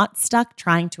 I'm not stuck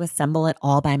trying to assemble it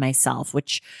all by myself,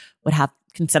 which would have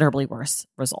considerably worse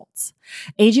results.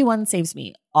 AG1 saves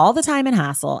me all the time and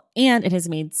hassle, and it has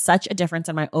made such a difference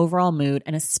in my overall mood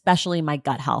and especially my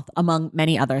gut health, among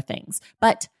many other things.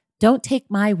 But don't take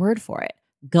my word for it.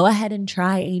 Go ahead and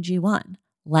try AG1.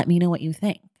 Let me know what you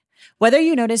think. Whether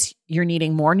you notice you're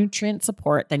needing more nutrient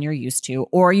support than you're used to,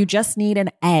 or you just need an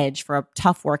edge for a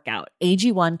tough workout,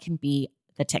 AG1 can be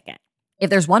the ticket. If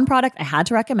there's one product I had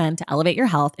to recommend to elevate your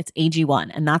health, it's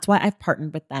AG1, and that's why I've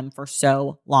partnered with them for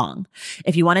so long.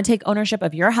 If you want to take ownership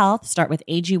of your health, start with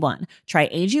AG1. Try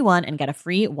AG1 and get a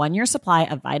free 1-year supply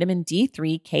of vitamin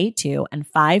D3, K2, and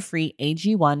 5 free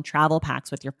AG1 travel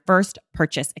packs with your first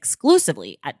purchase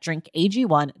exclusively at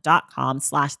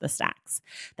drinkag1.com/thestacks.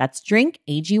 That's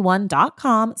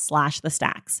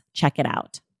drinkag1.com/thestacks. Check it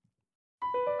out.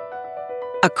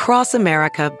 Across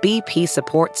America, BP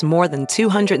supports more than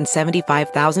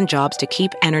 275,000 jobs to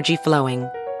keep energy flowing.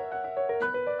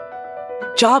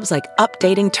 Jobs like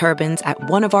updating turbines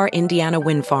at one of our Indiana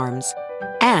wind farms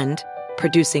and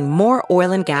producing more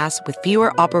oil and gas with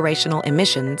fewer operational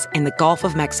emissions in the Gulf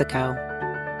of Mexico.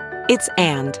 It's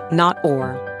and, not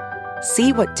or.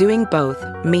 See what doing both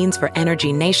means for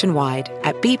energy nationwide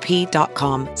at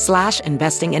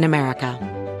bp.com/investing in America.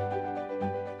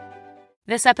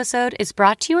 This episode is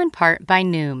brought to you in part by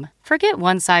Noom. Forget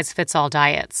one-size-fits-all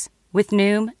diets. With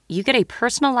Noom, you get a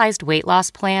personalized weight loss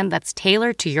plan that's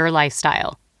tailored to your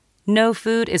lifestyle. No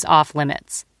food is off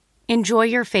limits. Enjoy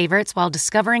your favorites while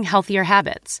discovering healthier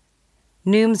habits.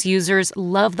 Noom's users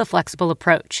love the flexible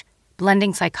approach,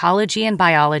 blending psychology and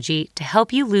biology to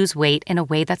help you lose weight in a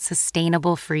way that's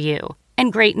sustainable for you.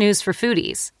 And great news for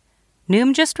foodies.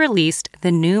 Noom just released the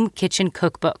Noom Kitchen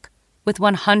Cookbook with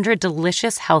 100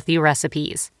 delicious healthy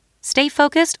recipes. Stay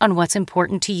focused on what's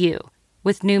important to you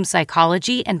with Noom's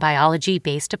psychology and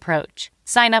biology-based approach.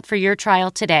 Sign up for your trial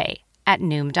today at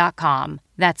Noom.com.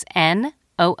 That's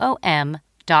NOOM.com.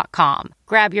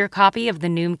 Grab your copy of the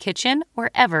Noom Kitchen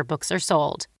wherever books are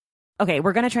sold. Okay,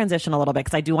 we're going to transition a little bit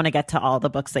because I do want to get to all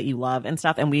the books that you love and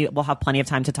stuff. And we will have plenty of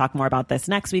time to talk more about this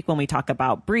next week when we talk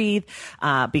about Breathe,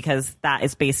 because that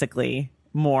is basically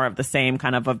more of the same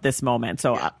kind of this moment.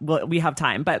 So we have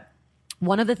time. But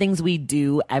one of the things we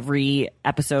do every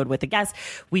episode with a guest,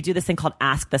 we do this thing called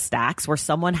Ask the Stacks, where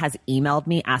someone has emailed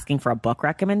me asking for a book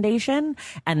recommendation.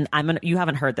 And you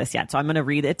haven't heard this yet. So I'm going to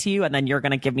read it to you and then you're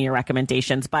going to give me your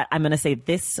recommendations. But I'm going to say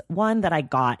this one that I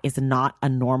got is not a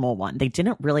normal one. They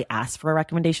didn't really ask for a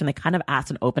recommendation. They kind of asked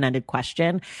an open-ended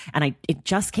question. And it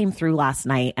just came through last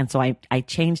night. And so I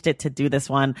changed it to do this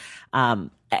one.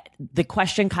 The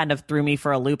question kind of threw me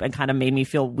for a loop and kind of made me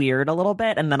feel weird a little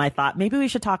bit. And then I thought maybe we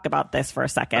should talk about this for a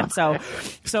second. Okay.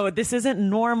 So this isn't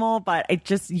normal, but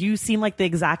you seem like the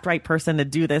exact right person to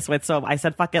do this with. So I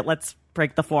said, fuck it, let's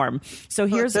break the form. So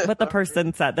here's what the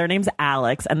person said. Their name's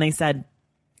Alex. And they said,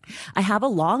 I have a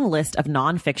long list of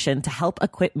nonfiction to help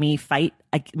equip me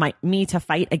to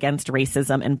fight against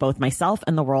racism in both myself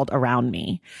and the world around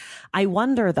me. I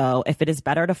wonder, though, if it is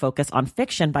better to focus on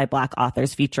fiction by Black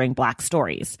authors featuring Black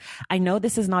stories. I know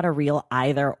this is not a real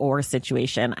either or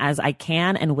situation, as I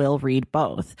can and will read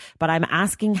both, but I'm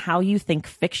asking how you think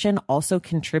fiction also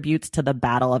contributes to the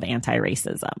battle of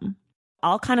anti-racism.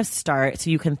 I'll kind of start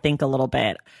so you can think a little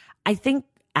bit. I think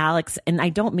Alex, and I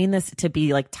don't mean this to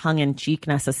be like tongue in cheek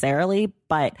necessarily,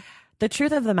 but the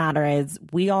truth of the matter is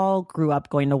we all grew up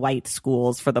going to white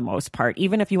schools for the most part.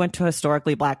 Even if you went to a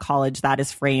historically Black college, that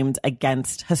is framed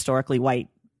against historically white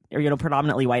or,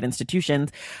 predominantly white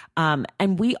institutions.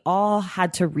 And we all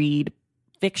had to read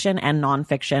fiction and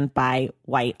nonfiction by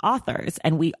white authors.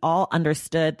 And we all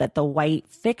understood that the white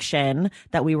fiction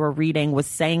that we were reading was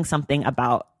saying something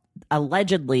about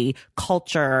allegedly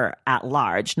culture at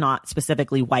large, not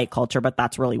specifically white culture, but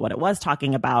that's really what it was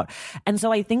talking about. And so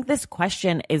I think this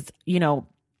question is, I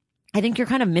think you're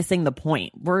kind of missing the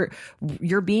point.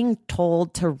 You're being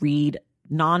told to read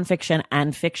nonfiction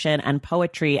and fiction and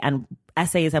poetry and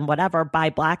essays and whatever by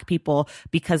Black people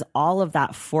because all of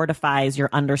that fortifies your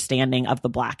understanding of the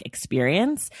Black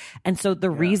experience. And so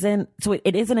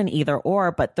it isn't an either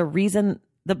or, but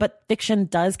but fiction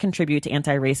does contribute to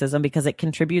anti-racism because it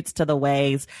contributes to the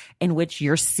ways in which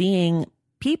you're seeing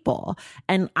people.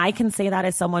 And I can say that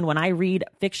as someone when I read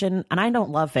fiction, and I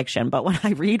don't love fiction, but when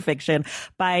I read fiction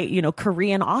by,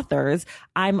 Korean authors,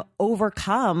 I'm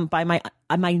overcome by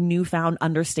my newfound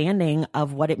understanding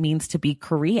of what it means to be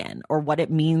Korean or what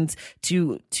it means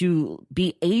to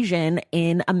be Asian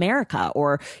in America,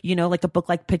 or, like a book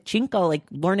like Pachinko, like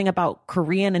learning about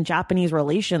Korean and Japanese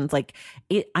relations. Like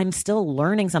I'm still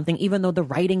learning something, even though the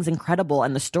writing's incredible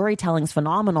and the storytelling's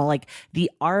phenomenal. Like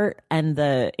the art and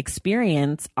the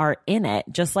experience are in it,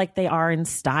 just like they are in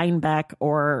Steinbeck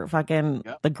or fucking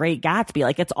The Great Gatsby.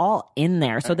 Like it's all in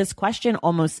there. So this question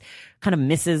almost kind of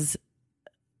misses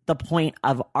the point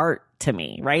of art to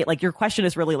me, right? Like your question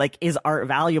is really like, is art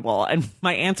valuable? And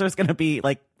my answer is going to be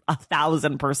like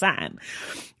 1,000%.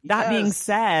 That being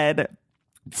said,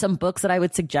 some books that I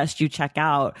would suggest you check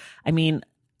out. I mean,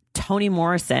 Toni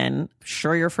Morrison,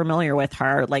 sure you're familiar with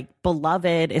her. Like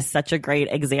Beloved is such a great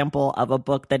example of a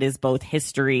book that is both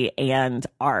history and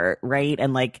art, right?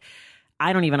 And like,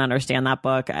 I don't even understand that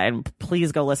book. And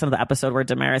please go listen to the episode where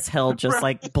Damaris Hill just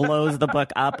like blows the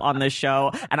book up on this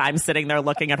show. And I'm sitting there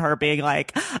looking at her being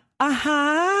like,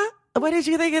 what did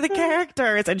you think of the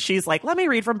characters? And she's like, let me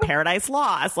read from Paradise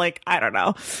Lost. Like, I don't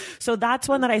know. So that's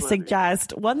one that I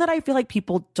suggest. One that I feel like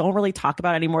people don't really talk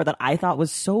about anymore that I thought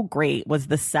was so great was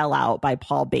The Sellout by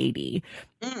Paul Beatty.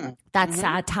 That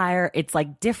satire, it's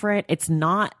like different. It's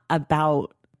not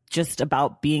just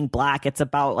about being Black. It's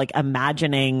about like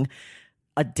imagining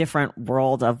a different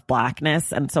world of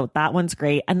Blackness. And so that one's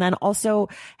great. And then also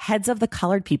Heads of the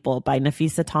Colored People by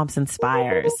Nafisa Thompson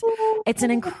Spires. It's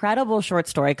an incredible short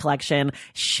story collection.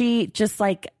 She just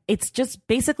like, it's just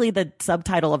basically the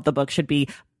subtitle of the book should be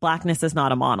Blackness is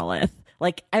Not a Monolith.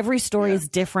 Like every story is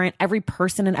different. Every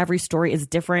person in every story is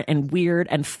different and weird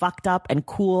and fucked up and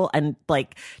cool and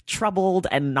like troubled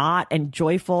and not and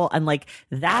joyful. And like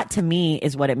that to me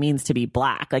is what it means to be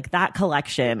Black. Like that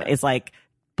collection is like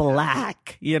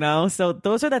Black, you know? So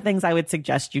those are the things I would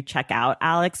suggest you check out,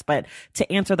 Alex. But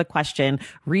to answer the question,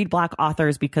 read Black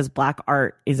authors because Black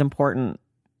art is important,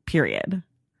 period.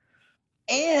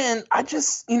 And I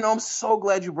just, I'm so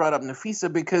glad you brought up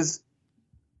Nafisa because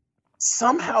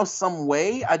somehow, some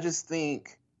way, I just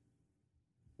think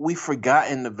we've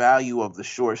forgotten the value of the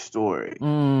short story. You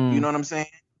know what I'm saying?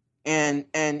 And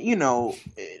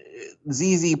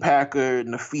ZZ Packard,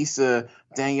 Nafisa,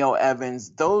 Danielle Evans,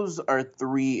 those are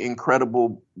three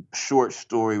incredible short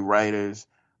story writers.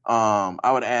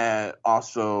 I would add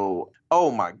also,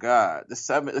 oh my God, The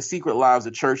Secret Lives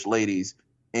of Church Ladies,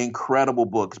 incredible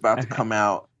books about to come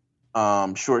out.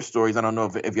 Short stories. I don't know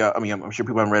if y'all, I'm sure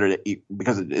people haven't read it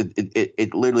because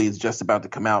it literally is just about to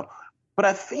come out. But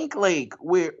I think like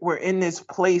we're in this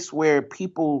place where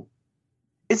people,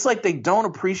 it's like they don't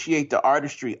appreciate the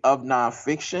artistry of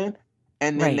nonfiction.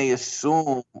 And then they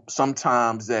assume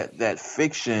sometimes that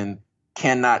fiction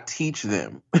cannot teach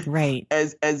them. Right.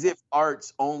 as if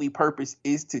art's only purpose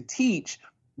is to teach.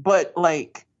 But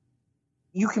like,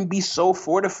 you can be so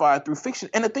fortified through fiction.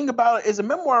 And the thing about it is a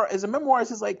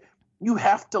memoirist is like, you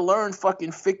have to learn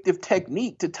fucking fictive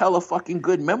technique to tell a fucking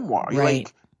good memoir. Right.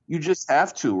 Like, you just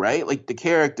have to, right? Like the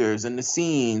characters and the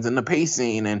scenes and the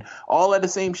pacing and all of the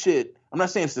same shit. I'm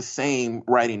not saying it's the same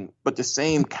writing, but the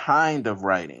same kind of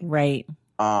writing. Right.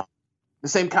 The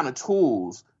same kind of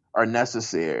tools are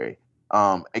necessary.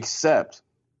 Except,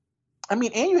 and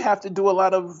you have to do a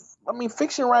lot of,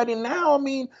 fiction writing now.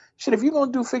 Shit, if you're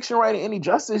going to do fiction writing any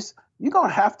justice, you're going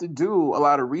to have to do a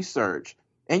lot of research.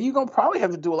 And you're going to probably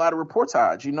have to do a lot of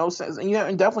reportage,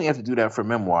 and definitely have to do that for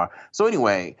memoir. So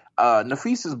anyway,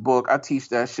 Nafisa's book, I teach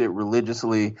that shit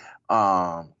religiously.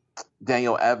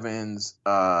 Daniel Evans,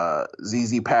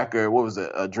 ZZ Packard, what was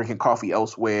it? Drinking Coffee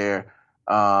Elsewhere.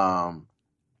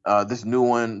 This new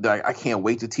one that I can't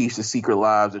wait to teach, The Secret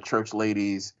Lives of Church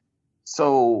Ladies.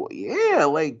 So yeah,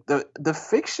 like the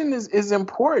fiction is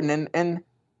important.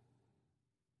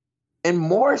 And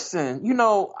Morrison,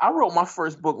 I wrote my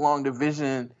first book, Long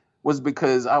Division, was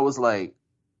because I was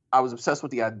obsessed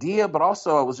with the idea, but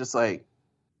also I was just like,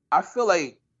 I feel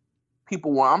like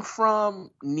people where I'm from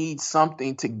need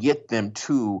something to get them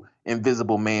to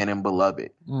Invisible Man and Beloved.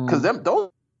 Because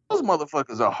those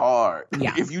motherfuckers are hard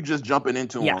if you just jumping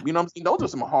into them. You know what I'm saying? Those are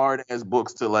some hard ass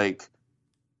books to like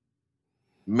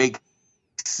make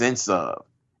sense of.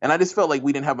 And I just felt like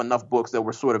we didn't have enough books that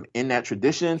were sort of in that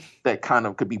tradition that kind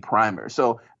of could be primers.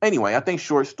 So anyway, I think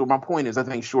my point is I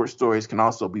think short stories can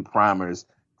also be primers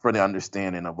for the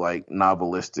understanding of like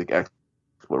novelistic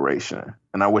exploration.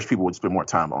 And I wish people would spend more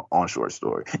time on short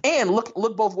story. And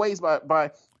Look Both Ways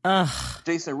by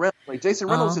Jason Reynolds. Like Jason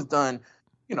Reynolds has done,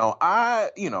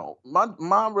 my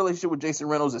relationship with Jason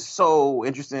Reynolds is so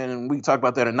interesting, and we can talk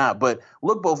about that or not. But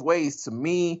Look Both Ways to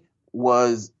me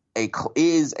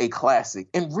is a classic,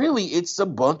 and really it's a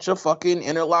bunch of fucking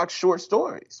interlocked short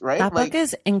stories, right? That book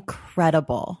is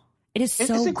incredible. It is so good.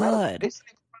 It's an incredible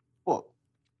book.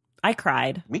 I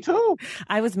cried. Me too.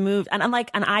 I was moved, and I'm like,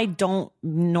 and I don't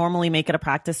normally make it a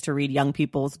practice to read young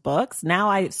people's books. Now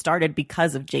I started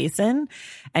because of Jason,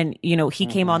 and he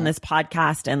came on this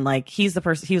podcast, and like he was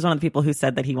one of the people who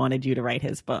said that he wanted you to write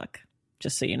his book.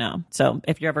 Just so you know. So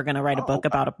if you're ever going to write a book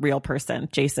about a real person,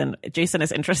 Jason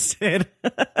is interested.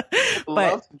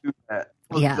 Love to do that.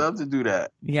 Love to do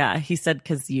that. Yeah. He said,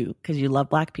 because you love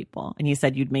Black people. And he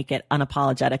said you'd make it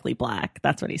unapologetically Black.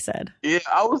 That's what he said. Yeah.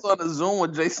 I was on a Zoom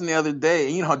with Jason the other day.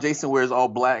 And you know how Jason wears all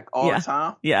black all the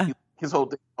time? Yeah. His whole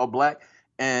thing all black.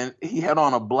 And he had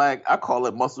on a black, I call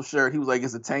it muscle shirt. He was like,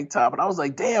 it's a tank top. And I was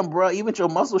like, damn, bro, even your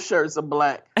muscle shirts are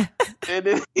black. And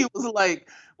then he was like,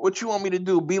 what you want me to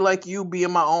do? Be like you, be in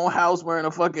my own house wearing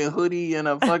a fucking hoodie and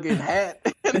a fucking hat?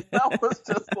 And I was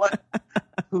just like,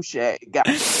 touche, got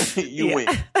it. You win.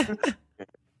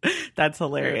 That's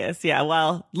hilarious. Yeah.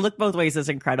 Well, Look Both Ways is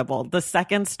incredible. The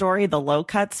second story, the Low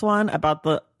Cuts one about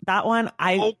that one,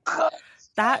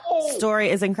 story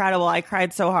is incredible. I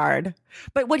cried so hard.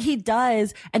 But what he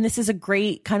does, and this is a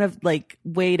great kind of like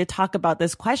way to talk about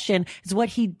this question, is what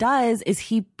he does is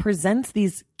he presents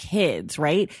these kids,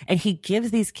 right? And he gives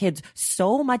these kids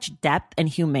so much depth and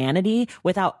humanity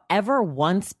without ever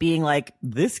once being like,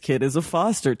 this kid is a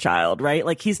foster child, right?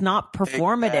 Like he's not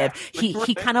performative. Exactly.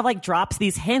 He kind of like drops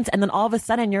these hints, and then all of a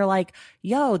sudden you're like,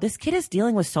 yo, this kid is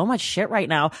dealing with so much shit right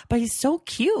now, but he's so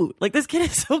cute. Like this kid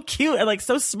is so cute and like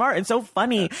so smart and so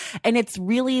funny. And it's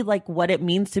really like what it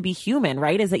means to be human,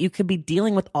 right? Is that you could be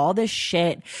dealing with all this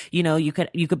shit. You know, you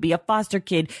could be a foster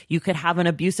kid. You could have an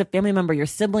abusive family member. Your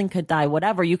sibling could die,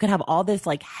 whatever. You could have all this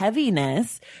like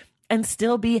heaviness and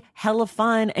still be hella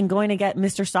fun and going to get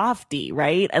Mr. Softy,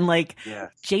 right? And like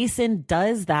Jason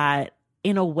does that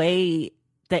in a way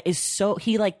that is so,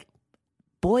 he like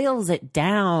boils it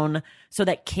down so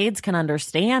that kids can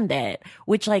understand it,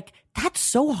 which like, that's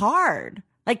so hard.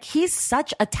 Like he's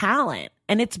such a talent,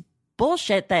 and it's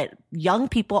bullshit that young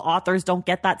people authors don't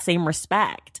get that same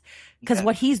respect, because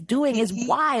what he's doing is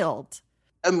wild.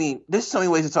 I mean, there's so many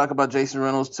ways to talk about Jason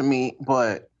Reynolds to me,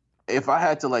 but if I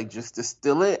had to like just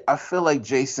distill it, I feel like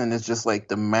Jason is just like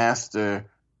the master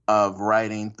of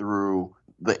writing through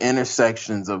the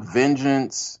intersections of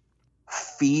vengeance,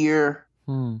 fear,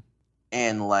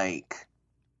 and like,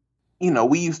 you know,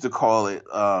 we used to call it,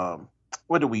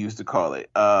 what did we used to call it?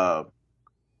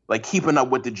 Like keeping up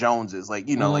with the Joneses, like,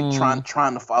 you know, like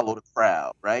trying to follow the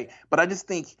crowd, right? But I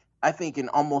think in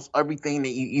almost everything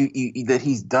that you that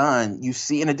he's done, you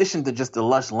see, in addition to just the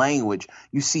lush language,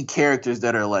 you see characters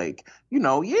that are like, you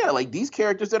know, like these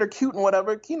characters that are cute and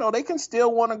whatever, you know, they can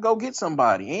still want to go get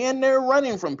somebody, and they're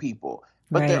running from people,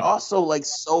 but they're also like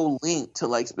so linked to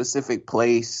like specific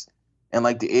place, and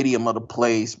like the idiom of the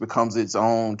place becomes its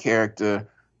own character.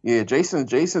 Yeah, Jason's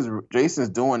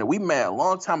doing it. We met a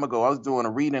long time ago. I was doing a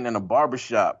reading in a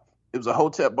barbershop. It was a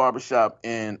hotel barbershop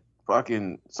in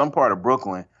fucking some part of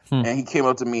Brooklyn. And he came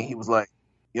up to me. He was like,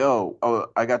 yo,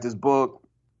 I got this book.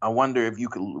 I wonder if you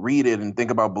could read it and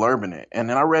think about blurbing it. And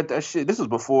then I read that shit. This was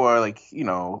before, like, you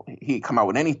know, he'd come out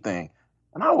with anything.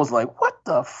 And I was like, what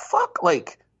the fuck?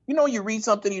 Like, you know, you read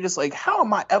something, you're just like, how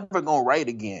am I ever going to write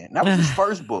again? That was his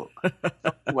first book.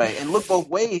 Anyway, and look both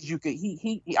ways. You could,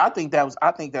 I think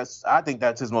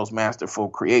that's his most masterful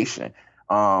creation.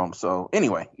 So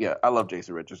anyway, yeah, I love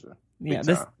Jason Richardson. Yeah,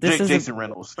 this is Jason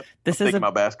Reynolds. This is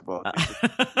about basketball.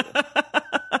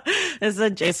 This is a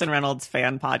Jason Reynolds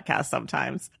fan podcast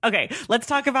sometimes. Okay, let's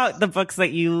talk about the books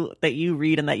that you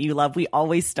read and that you love. We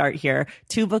always start here.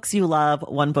 2 books you love,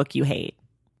 1 book you hate.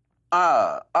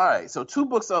 All right. So 2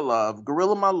 books I love.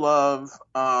 Gorilla My Love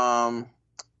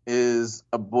is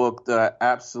a book that I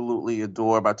absolutely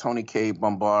adore by Toni Cade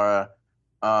Bambara.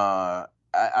 I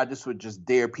just would just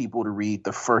dare people to read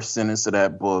the first sentence of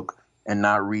that book and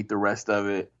not read the rest of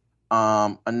it.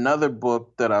 Another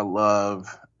book that I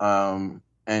love,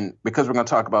 and because we're going to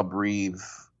talk about Breathe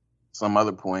some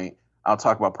other point, I'll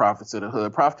talk about Prophets of the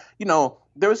Hood. You know,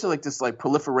 there was like this like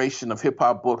proliferation of hip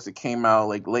hop books that came out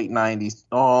like late 90s,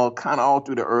 all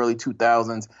through the early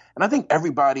 2000s. And I think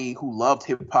everybody who loved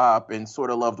hip hop and sort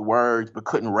of loved words but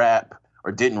couldn't rap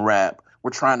or didn't rap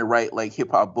were trying to write like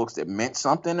hip hop books that meant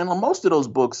something. And most of those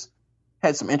books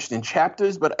had some interesting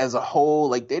chapters, but as a whole,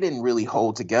 like they didn't really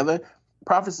hold together.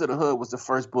 Prophets of the Hood was the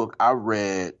first book I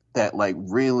read that like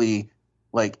really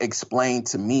like explained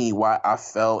to me why I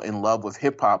fell in love with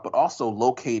hip hop, but also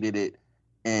located it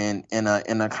in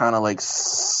a kind of like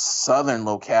Southern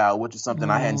locale, which is something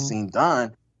I hadn't seen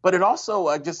done. But it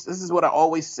also, this is what I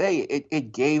always say,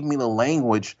 it gave me the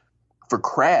language for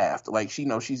craft. Like,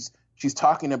 she's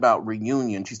talking about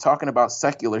reunion. She's talking about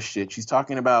secular shit. She's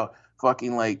talking about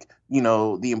fucking like, you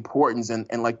know, the importance and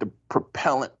like the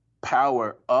propellant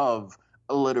power of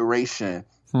alliteration.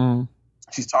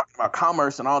 She's talking about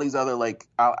commerce and all these other like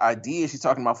ideas. She's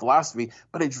talking about philosophy,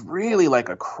 but it's really like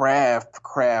a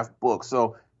craft book.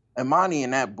 So Imani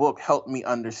in that book helped me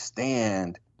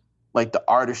understand like the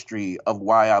artistry of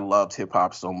why I loved hip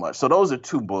hop so much. So those are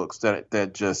 2 books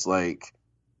that just like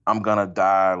I'm gonna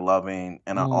die loving,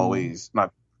 and I always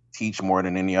not teach more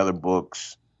than any other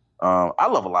books. I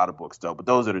love a lot of books though, but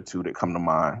those are the 2 that come to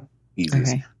mind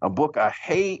easiest. Okay. A book I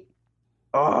hate.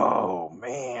 Oh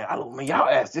man, when y'all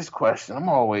ask this question, I'm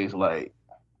always like,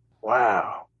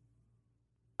 wow.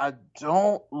 I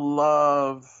don't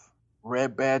love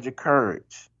Red Badge of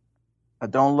Courage. I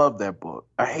don't love that book.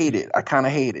 I hate it. I kind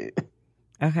of hate it.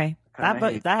 Okay.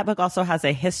 That book also has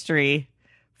a history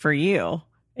for you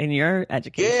in your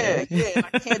education. Yeah.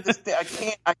 I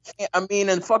can't. I mean,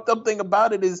 and fucked up thing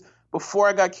about it is before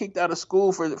I got kicked out of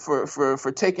school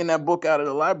for taking that book out of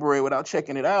the library without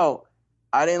checking it out,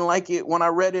 I didn't like it when I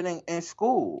read it in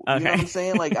school. Okay. You know what I'm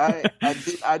saying? Like I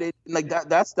did like that.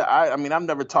 That's I mean, I've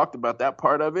never talked about that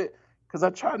part of it because I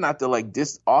try not to like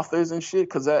diss authors and shit.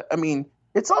 Because I mean,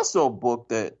 it's also a book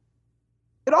that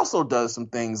it also does some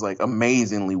things like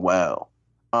amazingly well.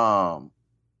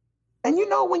 And you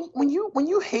know, when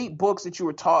you hate books that you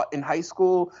were taught in high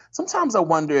school, sometimes I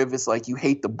wonder if it's like you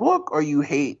hate the book or you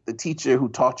hate the teacher who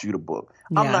taught you the book.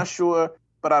 Yeah. I'm not sure,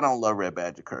 but I don't love Red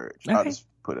Badge of Courage. Okay. I'll just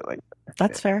put it like that.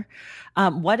 That's fair.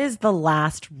 What is the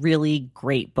last really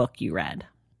great book you read?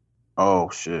 Oh,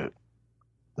 shit.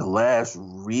 The last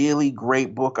really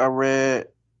great book I read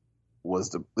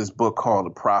was this book called The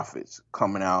Prophets,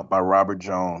 coming out by Robert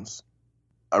Jones.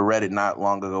 I read it not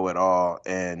long ago at all,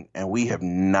 and we have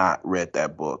not read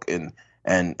that book, and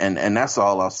that's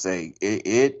all I'll say.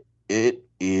 It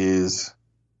is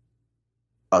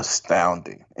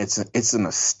astounding. It's an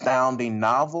astounding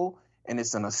novel, and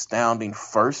it's an astounding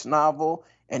first novel,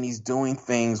 and he's doing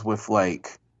things with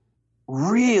like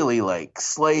really like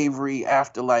slavery,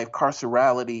 afterlife,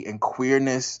 carcerality, and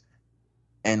queerness,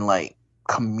 and like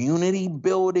community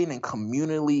building and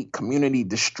community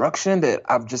destruction that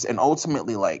I've just, and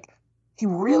ultimately like he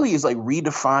really is like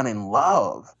redefining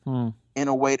love in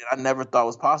a way that I never thought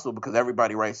was possible because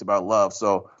everybody writes about love.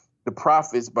 So The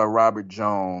Prophets by Robert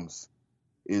Jones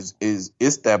is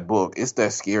it's that book. It's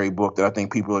that scary book that I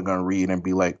think people are going to read and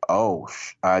be like, oh,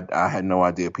 I had no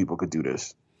idea people could do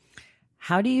this.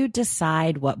 How do you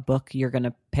decide what book you're going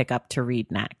to pick up to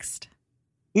read next?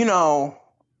 You know,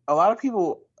 a lot of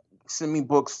people send me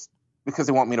books because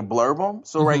they want me to blurb them.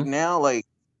 So right now, like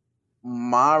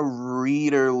my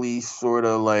readerly sort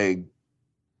of like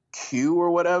queue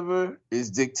or whatever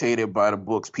is dictated by the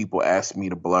books people ask me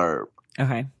to blurb.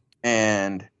 Okay.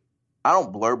 And I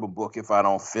don't blurb a book if I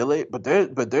don't feel it, but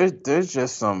there's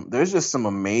just some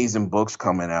amazing books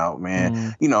coming out,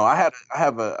 man. You know, I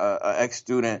have a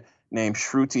ex-student named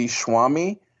Shruti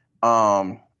Swami.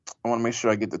 I want to make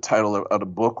sure I get the title of the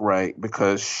book right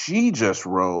because she just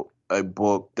wrote a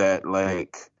book that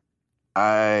like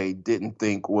I didn't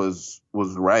think was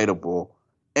writable.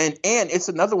 And it's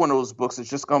another one of those books that's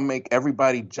just going to make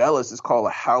everybody jealous. It's called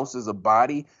A House is a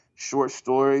Body, short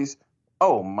stories.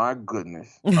 Oh my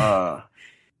goodness.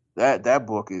 That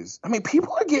book is, I mean,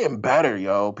 people are getting better,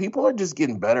 yo. People are just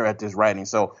getting better at this writing.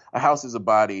 So A House is a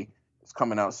Body is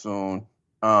coming out soon.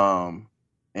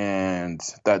 And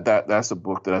that's a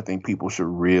book that I think people should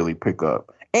really pick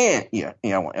up. And I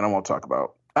won't talk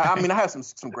about. I mean, I have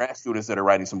some grad students that are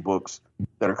writing some books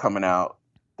that are coming out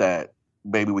that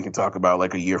maybe we can talk about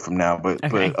like a year from now. But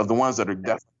of the ones that are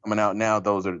definitely coming out now,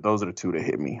 those are the two that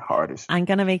hit me hardest. I'm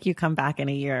gonna make you come back in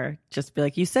a year. Just be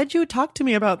like, you said you would talk to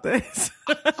me about this.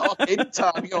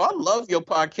 Anytime, yo, I love your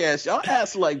podcast. Y'all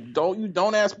ask like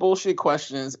don't ask bullshit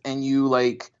questions, and you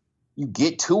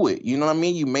get to it. You know what I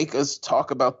mean? You make us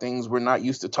talk about things we're not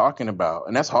used to talking about.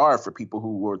 And that's hard for people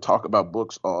who will talk about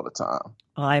books all the time.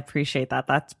 Well, I appreciate that.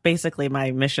 That's basically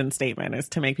my mission statement, is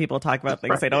to make people talk about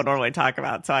things they don't normally talk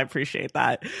about. So I appreciate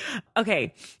that.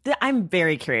 Okay. I'm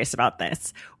very curious about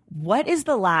this. What is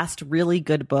the last really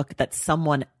good book that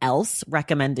someone else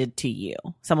recommended to you?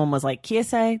 Someone was like,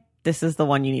 Kiese, this is the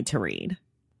one you need to read.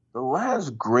 The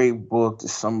last great book that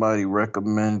somebody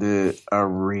recommended I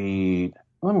read.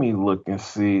 Let me look and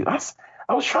see.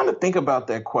 I was trying to think about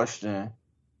that question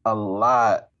a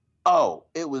lot. Oh,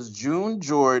 it was June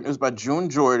Jordan. It was by June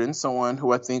Jordan, someone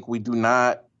who I think we do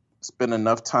not spend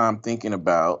enough time thinking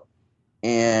about.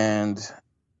 And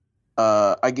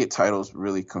I get titles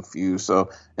really confused.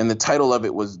 And the title of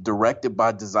it was Directed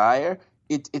by Desire.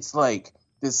 It's like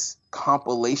this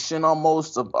compilation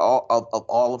almost of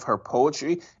all of her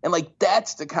poetry. And like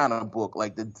that's the kind of book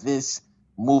like this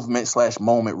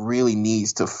movement/moment really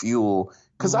needs to fuel,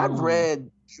 because I've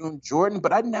read June Jordan,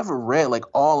 but I never read like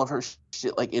all of her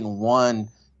shit like in one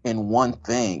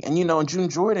thing. And and June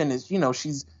Jordan is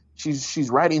she's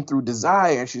writing through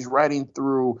desire, and she's writing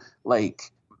through like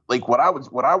what I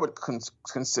would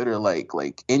consider like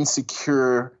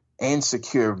insecure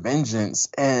vengeance,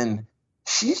 and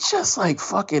she's just like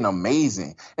fucking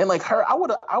amazing. And like her, I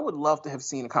would love to have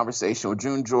seen a conversation with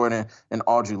June Jordan and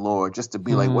Audre Lorde just to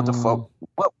be like, what the fuck,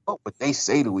 what would they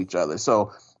say to each other?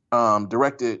 So,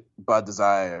 Directed by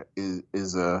Desire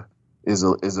is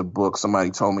a book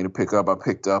somebody told me to pick up. I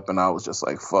picked up and I was just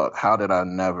like, fuck, how have I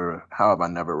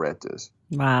never read this?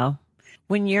 Wow.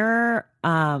 When you're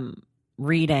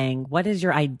reading, what is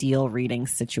your ideal reading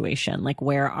situation? Like,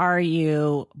 where are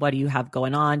you? What do you have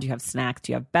going on? Do you have snacks?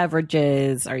 Do you have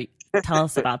beverages? Tell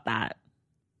us about that.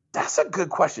 That's a good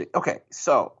question. Okay,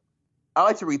 so I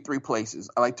like to read 3 places.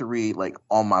 I like to read like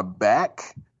on my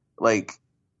back, like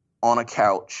on a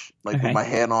couch, like with my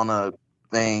head on a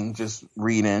thing, just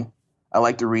reading. I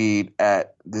like to read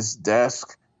at this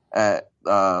desk at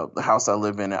the house I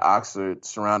live in Oxford,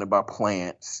 surrounded by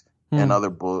plants and other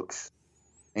books.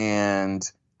 And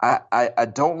I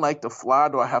don't like to fly,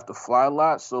 though I have to fly a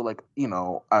lot. So, like, you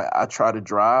know, I try to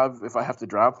drive if I have to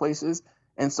drive places.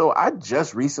 And so I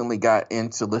just recently got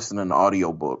into listening to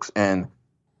audiobooks, and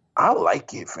I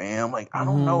like it, fam. Like, I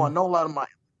don't know. I know a lot of my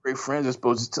great friends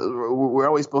are we're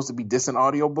always supposed to be dissing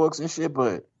audiobooks and shit,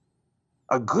 but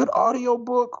a good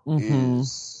audiobook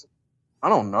is, I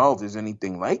don't know if there's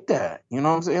anything like that. You know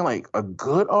what I'm saying? Like a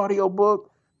good audiobook.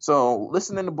 So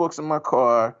listening to books in my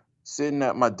car, sitting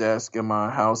at my desk in my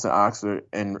house in Oxford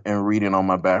and reading on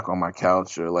my back on my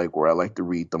couch are like where I like to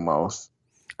read the most.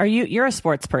 You're a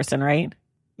sports person, right?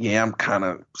 Yeah, I'm kind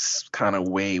of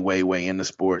way into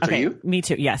sports. Okay, Are you? Me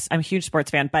too. Yes, I'm a huge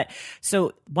sports fan. But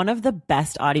so one of the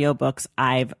best audiobooks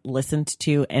I've listened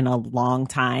to in a long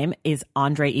time is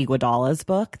Andre Iguodala's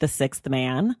book, The Sixth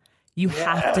Man. You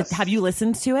have you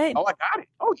listened to it? Oh, I got it.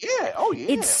 Oh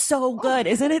yeah. It's so good.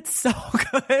 Isn't it so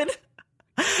good?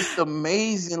 It's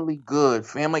amazingly good,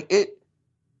 fam. Like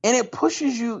it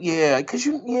pushes you. Yeah.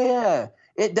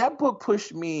 That book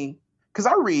pushed me. Cause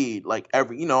I read like I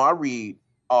read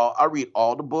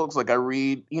all the books. Like I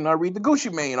read the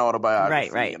Gucci Mane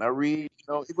autobiography. Right. And I read,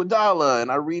 Iguodala, and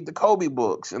I read the Kobe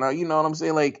books, and you know what I'm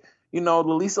saying? Like, the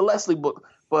Lisa Leslie book.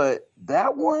 But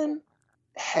that one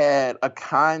had a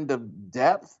kind of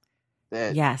depth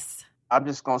that I'm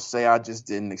just going to say I just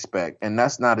didn't expect. And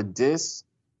that's not a diss.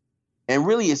 And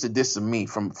really it's a diss of me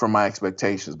from my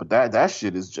expectations. But that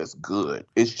shit is just good.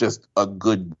 It's just a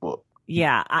good book.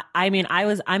 Yeah. I mean,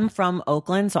 I'm from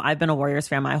Oakland, so I've been a Warriors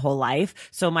fan my whole life.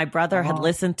 So my brother had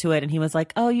listened to it and he was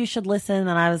like, "Oh, you should listen."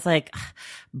 And I was like,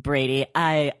 "Brady,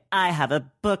 I have a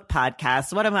book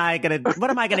podcast. What am I going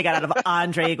to get out of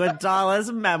Andre Iguodala's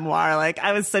memoir?" Like,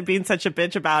 I was being such a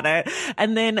bitch about it.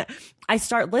 And then I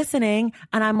start listening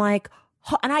and I'm like,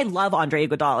 and I love Andre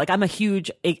Iguodala. Like, I'm a huge,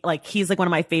 like, he's like one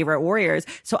of my favorite Warriors.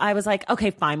 So I was like,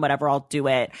 okay, fine, whatever, I'll do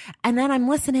it. And then I'm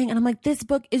listening and I'm like, this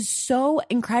book is so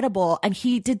incredible. And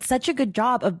he did such a good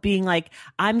job of being like,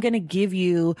 I'm going to give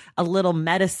you a little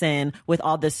medicine with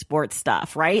all this sports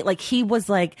stuff, right? Like, he was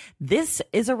like, this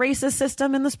is a racist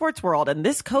system in the sports world. And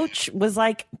this coach was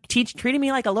like, treating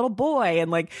me like a little boy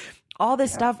and like, all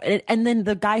this stuff. And then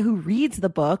the guy who reads the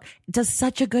book does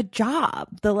such a good job.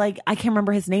 I can't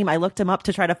remember his name. I looked him up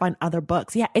to try to find other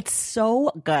books. Yeah, it's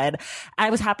so good. I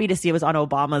was happy to see it was on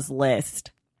Obama's list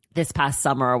this past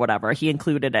summer or whatever. He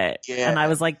included it. Yeah. And I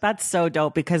was like, that's so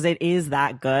dope because it is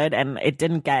that good. And it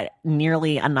didn't get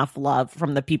nearly enough love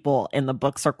from the people in the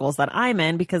book circles that I'm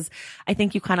in, because I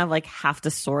think you kind of like have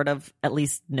to sort of at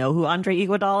least know who Andre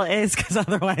Iguodala is, because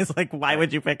otherwise, like, why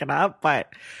would you pick it up?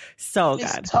 But so good.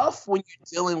 It's tough when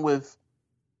you're dealing with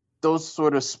those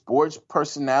sort of sports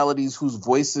personalities whose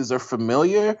voices are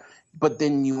familiar, but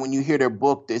then when you hear their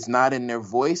book, it's not in their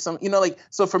voice.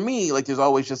 So for me, like, there's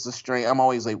always just a strain. I'm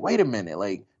always like, wait a minute,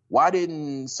 like, why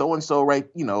didn't so-and-so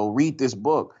read this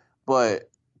book? But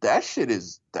that's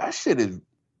just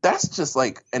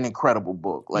like an incredible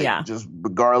book. Like, just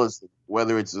regardless of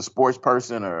whether it's a sports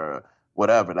person or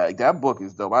whatever, like, that book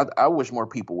is dope. I wish more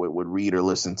people would read or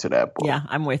listen to that book. Yeah,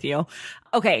 I'm with you.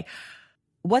 Okay.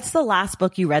 What's the last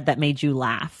book you read that made you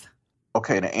laugh?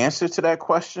 Okay, the answer to that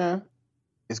question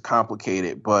is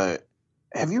complicated, but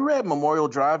have you read Memorial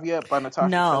Drive yet by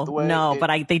Natasha Trethewey? No,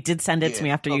 but they did send it to me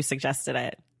after you suggested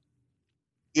it.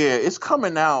 Yeah, it's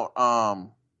coming out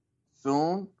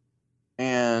soon,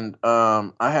 and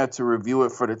I had to review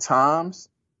it for the Times.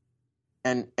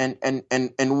 And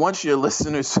once your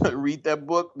listeners read that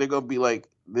book, they're gonna be like,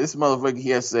 "This motherfucker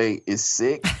Kiese is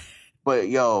sick." But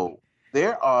yo,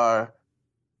 there are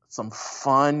some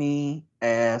funny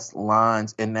ass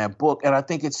lines in that book. And I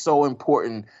think it's so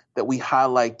important that we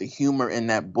highlight the humor in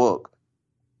that book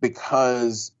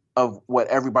because of what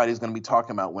everybody's going to be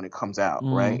talking about when it comes out,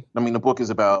 right? I mean, the book is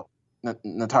about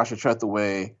Natasha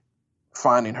Trethewey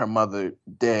finding her mother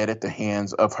dead at the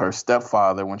hands of her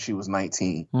stepfather when she was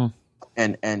 19.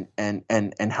 And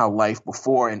how life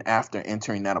before and after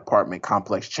entering that apartment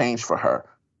complex changed for her.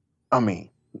 I mean,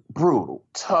 brutal,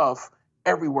 tough,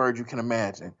 every word you can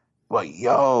imagine. But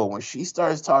yo, when she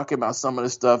starts talking about some of the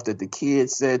stuff that the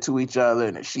kids said to each other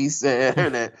and that she said,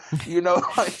 and that,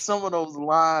 like some of those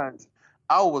lines,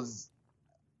 I was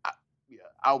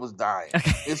dying.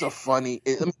 Okay. It's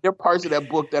there are parts of that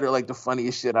book that are like the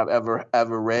funniest shit I've ever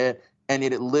read. And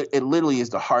it literally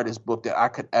is the hardest book that I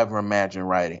could ever imagine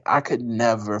writing. I could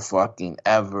never fucking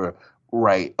ever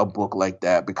write a book like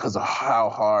that because of how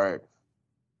hard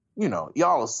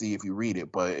y'all will see if you read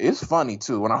it, but it's funny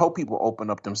too. And I hope people open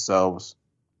up themselves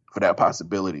for that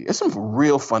possibility. It's some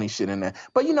real funny shit in there.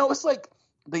 But it's like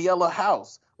The Yellow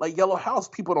House. Like Yellow House,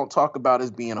 people don't talk about as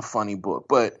being a funny book.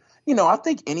 But, I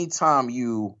think anytime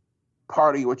you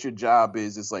part of what your job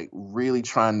is like really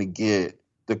trying to get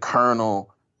the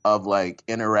kernel of like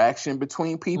interaction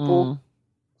between people,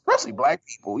 especially black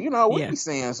people, we be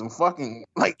saying some fucking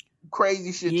like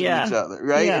crazy shit to each other,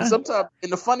 right? Yeah. And sometimes,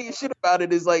 and the funniest shit about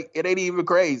it is like, it ain't even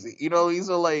crazy. These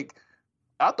are like,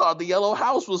 I thought The Yellow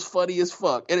House was funny as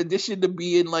fuck. In addition to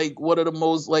being like one of the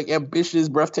most like ambitious,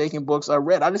 breathtaking books I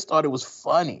read, I just thought it was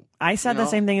funny. I said the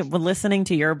same thing when listening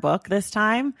to your book this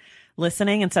time,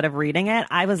 listening instead of reading it.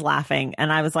 I was laughing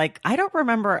and I was like, I don't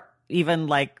remember even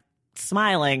like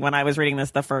smiling when I was reading this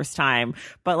the first time,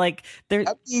 but like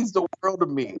that means the world to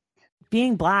me.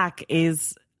 Being black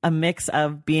is a mix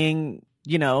of being,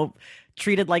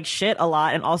 treated like shit a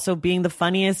lot and also being the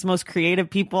funniest, most creative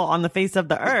people on the face of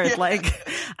the earth. Like,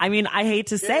 I mean, I hate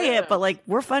to say it, but like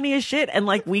we're funny as shit. And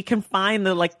like, we can find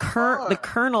the like the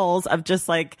kernels of just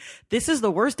like, this is the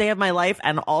worst day of my life.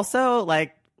 And also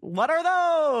like, what are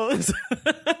those?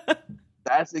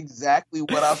 That's exactly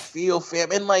what I feel,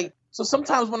 fam. And like, so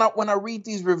sometimes when I read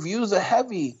these reviews of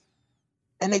Heavy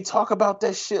and they talk about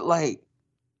that shit, like,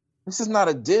 this is not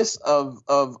a diss of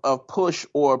Push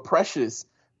or Precious,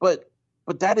 but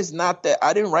that is not that.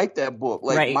 I didn't write that book.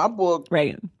 Like my book,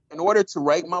 right. In order to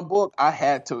write my book, I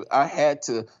had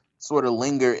to sort of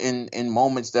linger in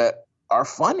moments that are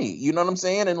funny. You know what I'm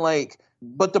saying? And like,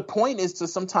 but the point is to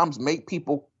sometimes make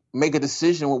people make a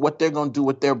decision with what they're going to do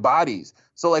with their bodies.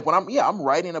 So like when I'm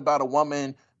writing about a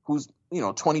woman who's,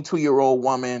 22-year-old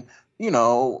woman,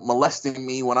 molesting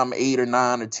me when I'm 8 or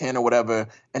 9 or 10 or whatever.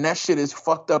 And that shit is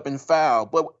fucked up and foul.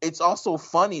 But it's also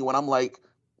funny when I'm like,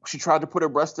 she tried to put her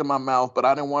breast in my mouth, but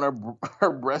I didn't want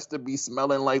her breast to be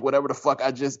smelling like whatever the fuck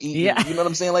I just eaten. Yeah. You know what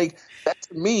I'm saying? Like, that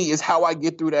to me is how I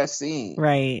get through that scene.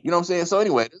 Right. You know what I'm saying? So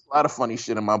anyway, there's a lot of funny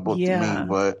shit in my book to me,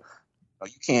 but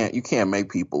you can't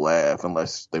make people laugh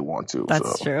unless they want to.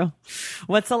 That's true.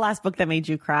 What's the last book that made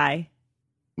you cry?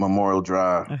 Memorial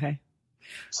Drive. Okay.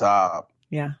 Sob.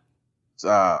 Yeah.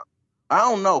 Sob. I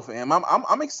don't know, fam.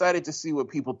 I'm excited to see what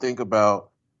people think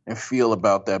about and feel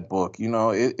about that book.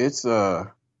 It's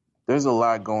there's a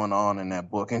lot going on in that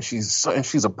book, and she's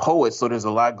a poet, so there's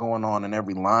a lot going on in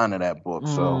every line of that book.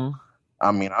 So,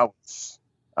 I mean, I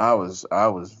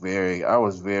was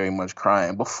very much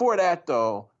crying. Before that,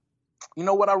 though, you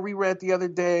know what I reread the other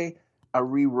day? I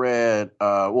reread,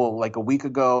 like a week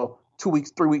ago, 3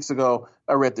 weeks ago,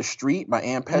 I read The Street by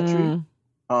Ann Petrie.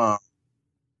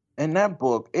 And that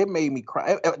book, it made me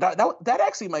cry. That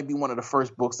actually might be one of the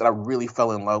first books that I really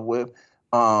fell in love with.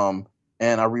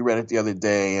 And I reread it the other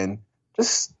day, and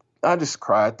I just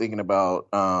cried thinking about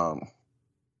Bub.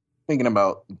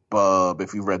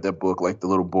 If you read that book, like the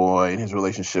little boy and his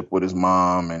relationship with his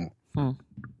mom, and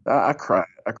I cried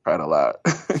a lot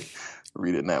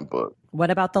reading that book.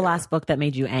 What about the last book that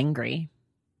made you angry?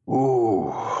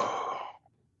 Ooh,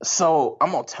 so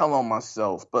I'm gonna tell on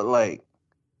myself, but like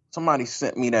somebody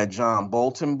sent me that John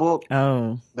Bolton book.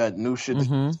 Oh, that new shit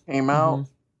that came out.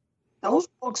 Those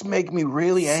books make me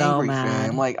really angry,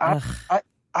 fam. Like I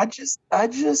just,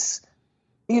 and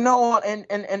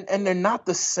they're not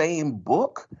the same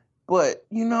book, but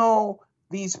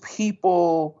these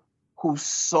people who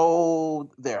sold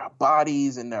their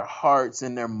bodies and their hearts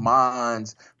and their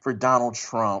minds for Donald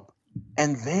Trump,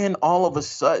 and then all of a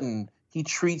sudden he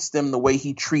treats them the way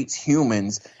he treats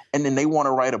humans, and then they want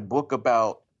to write a book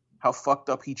about how fucked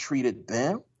up he treated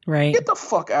them. Right. Get the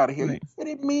fuck out of here. Right. You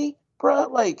kidding me, bro?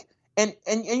 Like, and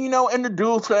the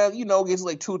dude, gets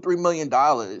like $2-3 million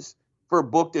for a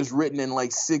book that's written in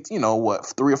like 3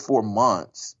 or 4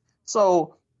 months.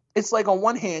 So it's like on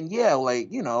one hand,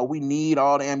 we need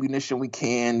all the ammunition we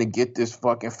can to get this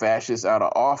fucking fascist out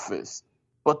of office,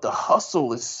 but the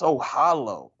hustle is so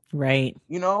hollow. Right.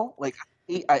 I'm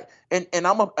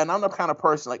the kind of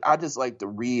person, like, I just like to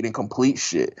read and complete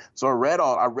shit. So I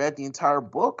read the entire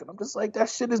book, and I'm just like, that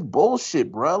shit is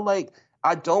bullshit, bro. Like,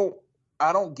 I don't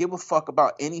give a fuck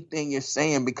about anything you're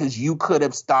saying, because you could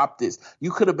have stopped this. You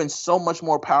could have been so much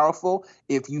more powerful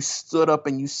if you stood up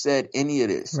and you said any of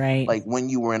this. Right. Like when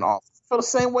you were in office. I feel the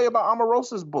same way about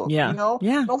Omarosa's book. Yeah.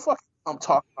 Yeah. Don't fucking come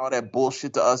talking all that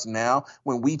bullshit to us now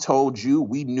when we told you,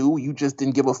 we knew you just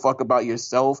didn't give a fuck about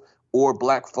yourself or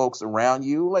black folks around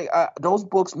you. Like, those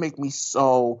books make me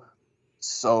so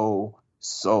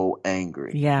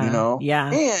angry. Yeah.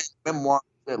 Yeah. And memoirs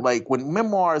that, like, when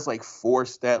memoirs like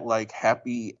force that like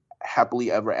happily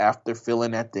ever after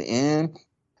feeling at the end.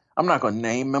 I'm not gonna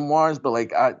name memoirs, but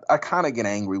like I kind of get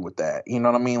angry with that. You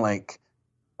know what I mean? Like,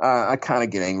 I kind of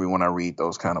get angry when I read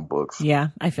those kind of books. Yeah,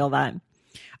 I feel that.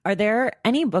 Are there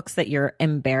any books that you're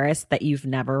embarrassed that you've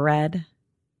never read?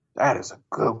 That is a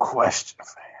good question,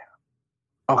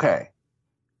 fam. Okay.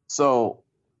 So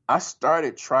I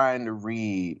started trying to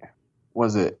read,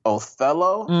 was it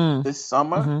Othello this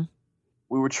summer? Mm-hmm.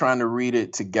 We were trying to read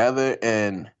it together,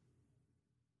 and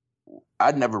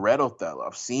I'd never read Othello.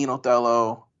 I've seen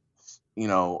Othello,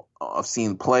 I've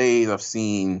seen plays, I've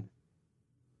seen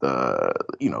the,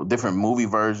 different movie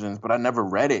versions, but I never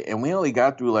read it. And we only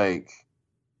got through like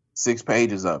 6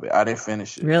 pages of it. I didn't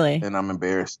finish it. Really? And I'm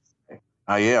embarrassed.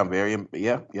 Yeah, I'm very,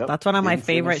 yep. That's one of my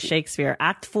favorite Shakespeare.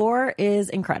 Act 4 is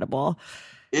incredible.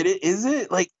 Is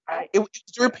it? Like, it was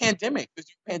during pandemic.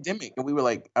 And we were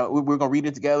like, we were gonna read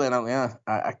it together,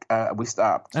 and we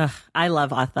stopped. I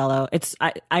love Othello.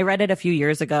 I read it a few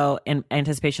years ago in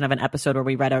anticipation of an episode where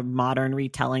we read a modern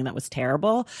retelling that was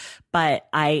terrible, but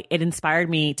it inspired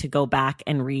me to go back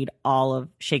and read all of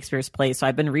Shakespeare's plays. So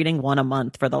I've been reading one a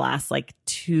month for the last like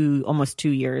almost 2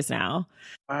 years now.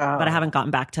 Wow. But I haven't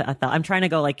gotten back to Othello. I'm trying to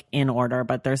go like in order,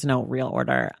 but there's no real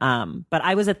order. But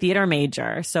I was a theater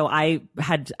major, so I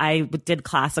did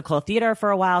classical theater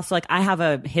for a while. So like I have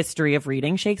a history of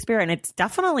reading Shakespeare, and it's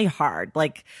definitely hard.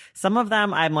 Like some of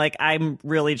them I'm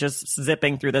really just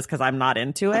zipping through this because I'm not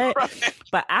into it. Right.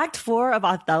 But Act 4 of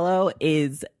Othello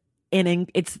is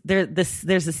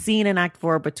there's a scene in Act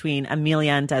 4 between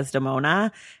Emilia and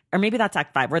Desdemona, or maybe that's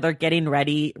Act 5, where they're getting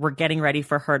ready. We're getting ready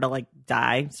for her to like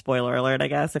die. Spoiler alert, I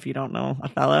guess, if you don't know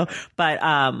Othello. But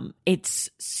it's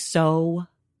so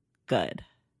good.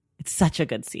 It's such a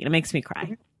good scene. It makes me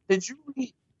cry. Did you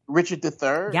read Richard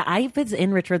III? Yeah, I was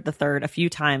in Richard III a few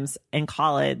times in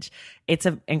college. It's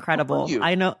incredible.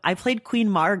 I know. I played Queen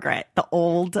Margaret, the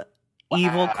old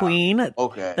evil queen.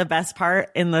 Okay. The best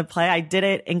part in the play. I did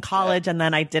it in college, and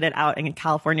then I did it out in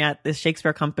California at this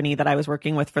Shakespeare company that I was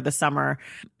working with for the summer.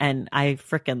 And I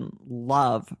freaking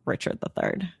love Richard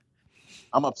III.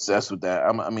 I'm obsessed with that.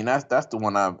 I mean, that's the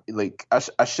one I like.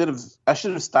 I should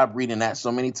have stopped reading that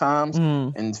so many times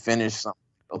and finished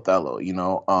Othello.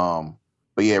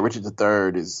 But yeah, Richard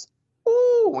III is.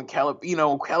 When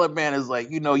Caliban is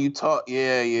like, you taught,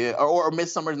 or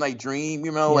Midsummer Night Dream,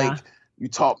 like you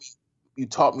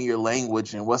taught me your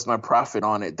language, and what's my profit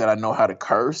on it that I know how to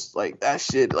curse? Like that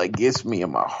shit like gets me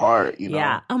in my heart,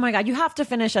 Yeah. Oh my God. You have to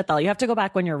finish Othello. You have to go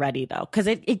back when you're ready though. Cause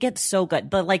it gets so good.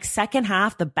 The like second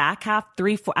half, the back half,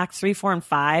 acts 3, 4, and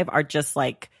 5 are just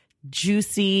like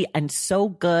juicy and so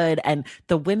good. And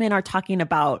the women are talking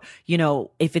about,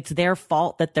 if it's their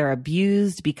fault that they're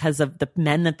abused because of the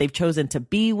men that they've chosen to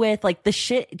be with. Like the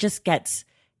shit just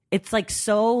it's like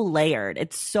so layered.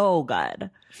 It's so good.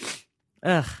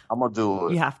 Ugh. I'm gonna do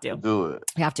it. You have to do it.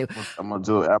 You have to. I'm gonna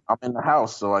do it. I'm in the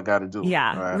house, so I got to do it.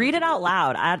 Yeah, read it out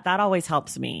loud. That always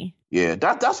helps me. Yeah,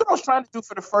 that's what I was trying to do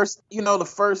for the first, the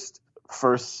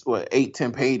first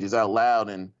 8-10 pages out loud,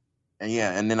 and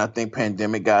then I think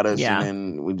pandemic got us, and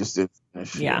then we just didn't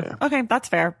finish. Yeah. Okay, that's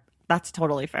fair. That's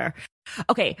totally fair.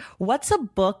 Okay, what's a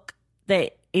book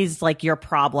that is like your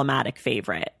problematic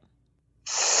favorite?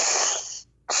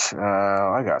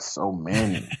 I got so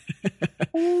many.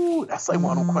 Ooh, that's like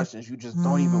one of those questions you just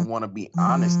don't even want to be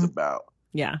honest about.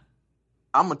 Yeah.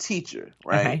 I'm a teacher,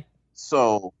 right? Okay.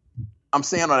 So I'm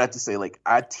saying all that to say, like,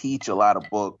 I teach a lot of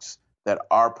books that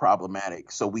are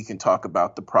problematic, so we can talk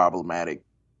about the problematic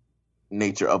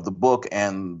nature of the book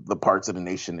and the parts of the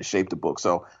nation that shape the book.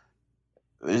 So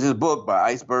there's this book by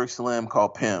Iceberg Slim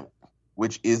called Pimp,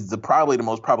 which is probably one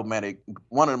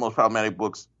of the most problematic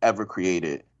books ever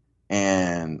created.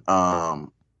 And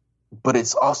but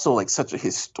it's also like such a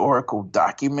historical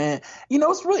document.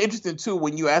 It's really interesting too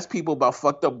when you ask people about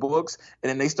fucked up books and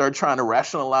then they start trying to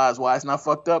rationalize why it's not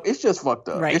fucked up. It's just fucked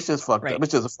up. Right. It's just fucked up.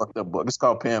 It's just a fucked up book. It's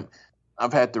called Pimp.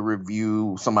 I've had to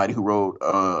review somebody who wrote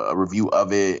a review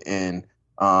of it, and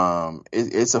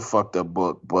it's a fucked up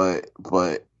book. But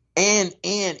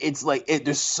it's like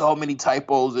there's so many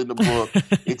typos in the book.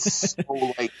 It's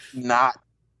so like not.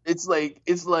 It's like.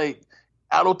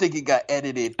 I don't think it got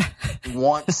edited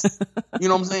once. You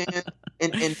know what I'm saying?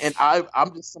 And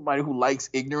I'm just somebody who likes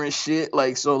ignorant shit.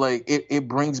 Like, so like it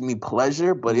brings me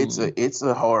pleasure, but it's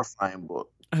a horrifying book.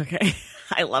 Okay.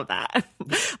 I love that.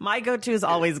 My go-to is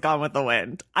always Gone with the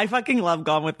Wind. I fucking love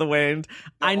Gone with the Wind.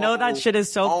 I know that shit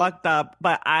is so fucked up,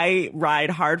 but I ride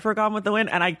hard for Gone with the Wind,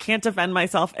 and I can't defend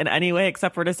myself in any way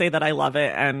except for to say that I love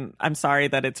it, and I'm sorry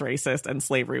that it's racist and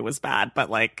slavery was bad, but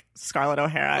like Scarlett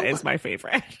O'Hara is my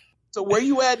favorite. So where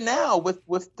you at now with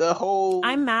the whole...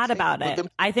 I'm mad about it.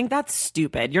 I think that's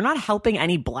stupid. You're not helping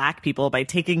any black people by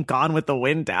taking Gone with the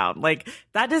Wind down. Like,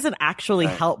 that doesn't actually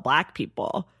help black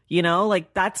people. You know,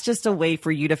 like that's just a way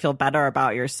for you to feel better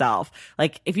about yourself.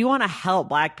 Like if you want to help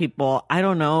Black people, I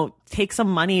don't know, take some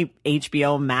money,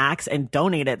 HBO Max, and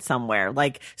donate it somewhere.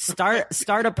 Like start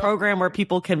a program where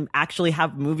people can actually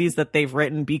have movies that they've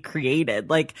written be created.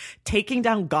 Like taking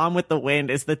down Gone with the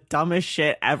Wind is the dumbest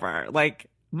shit ever. Like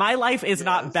my life is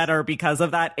not better because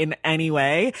of that in any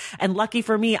way. And lucky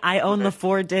for me, I own the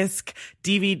 4-disc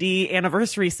DVD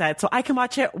anniversary set, so I can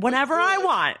watch it whenever I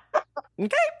want.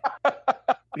 Okay?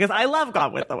 Because I love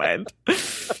Gone with the Wind.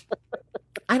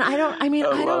 And I don't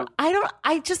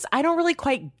really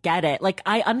quite get it. Like,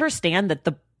 I understand that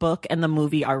the book and the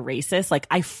movie are racist. Like,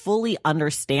 I fully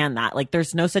understand that. Like,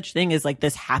 there's no such thing as like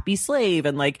this happy slave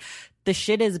and like the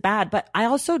shit is bad. But I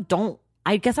also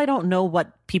I guess I don't know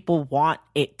what people want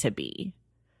it to be.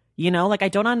 You know, like I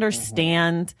don't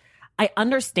understand. I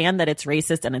understand that it's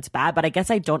racist and it's bad, but I guess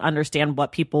I don't understand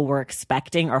what people were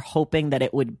expecting or hoping that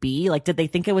it would be. Like, did they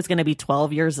think it was going to be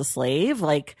 12 Years a Slave?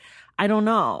 Like, I don't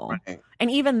know. Right. And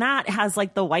even that has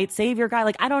like the white savior guy.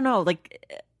 Like, I don't know.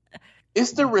 Like,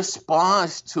 it's the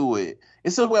response to it.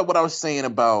 It's what I was saying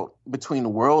about Between the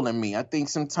World and Me. I think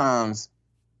sometimes,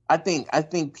 I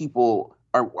think people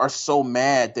are so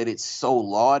mad that it's so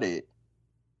lauded,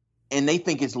 and they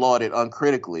think it's lauded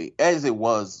uncritically, as it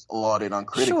was lauded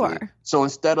uncritically. Sure. So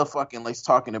instead of fucking like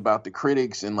talking about the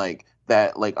critics and like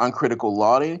that like uncritical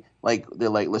lauding, like they're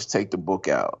like, let's take the book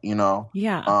out, you know?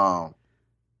 Yeah.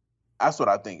 That's what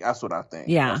I think. Yeah.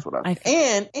 That's what I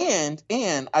think.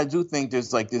 And I do think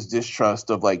there's like this distrust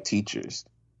of like teachers,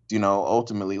 you know,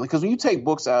 ultimately, like, because when you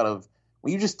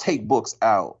just take books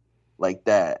out like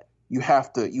that, you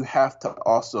have to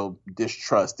also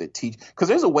distrust that because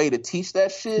there's a way to teach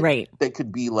that shit right. that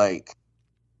could be like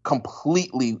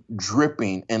completely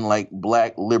dripping in like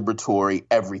Black liberatory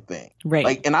everything. Right.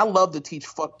 Like, and I love to teach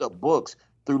fucked up books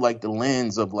through like the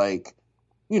lens of like,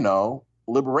 you know,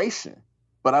 liberation.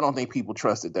 But I don't think people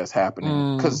trust that that's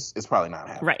happening because it's probably not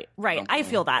happening. Right. I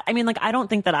feel that. I mean, like, I don't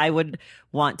think that I would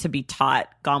want to be taught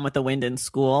Gone with the Wind in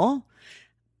school,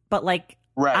 but like,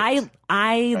 right.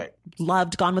 I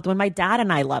loved Gone with the Wind. My dad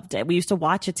and I loved it. We used to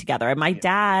watch it together. And my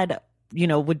dad, you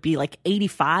know, would be like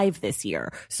 85 this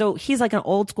year. So he's like an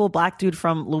old school Black dude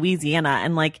from Louisiana,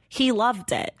 and like he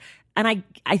loved it. And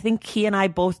I think he and I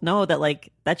both know that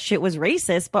like that shit was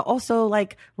racist, but also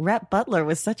like Rhett Butler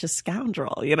was such a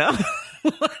scoundrel, you know?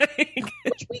 Like,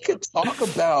 we could talk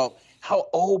about how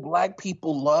old Black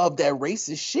people love that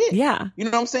racist shit. Yeah. You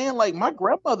know what I'm saying? Like my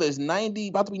grandmother is 90,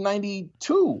 about to be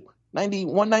 92,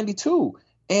 91, 92.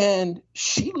 And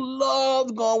she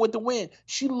loved Gone with the Wind.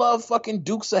 She loved fucking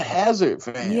Dukes of Hazzard,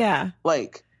 fam. Yeah.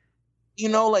 Like, you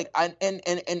know, like,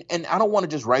 and I don't want to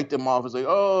just write them off as like,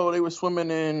 oh, they were swimming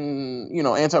in, you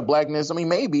know, anti-Blackness. I mean,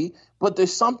 maybe, but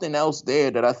there's something else there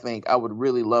that I think I would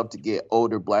really love to get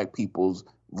older Black people's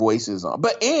voices on.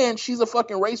 And she's a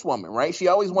fucking race woman, right? She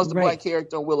always wants the Black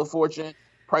character on Wheel of Fortune.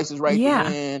 Price is Right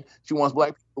to win. She wants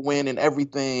Black people to win and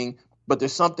everything. But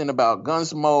there's something about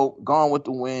Gunsmoke, Gone with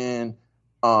the Wind,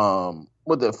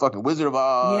 with the fucking Wizard of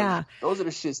Oz. Yeah. Those are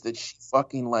the shits that she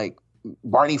fucking like.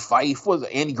 Barney Fife, was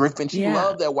Andy Griffin. She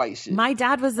loved that white shit. My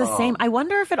dad was the same. I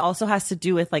wonder if it also has to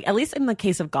do with like, at least in the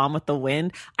case of Gone with the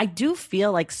Wind, I do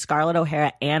feel like Scarlett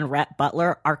O'Hara and Rhett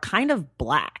Butler are kind of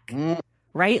Black,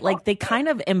 right? Like they kind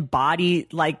of embody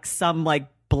like some like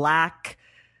Black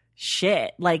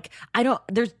shit. Like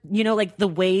there's, you know, like the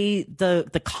way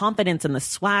the confidence and the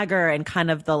swagger and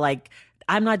kind of the like,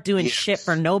 I'm not doing shit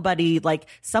for nobody. Like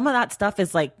some of that stuff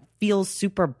is like, feels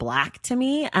super Black to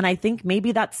me. And I think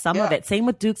maybe that's some of it. Same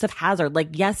with Dukes of Hazzard. Like,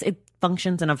 yes, it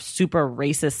functions in a super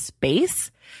racist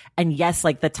space. And yes,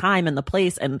 like the time and the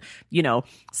place and, you know,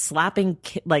 slapping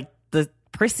like the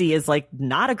prissy is like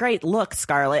not a great look,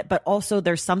 Scarlett, but also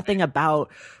there's something about,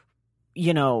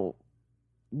 you know,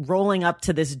 rolling up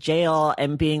to this jail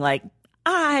and being like,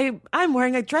 I'm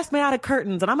wearing a dress made out of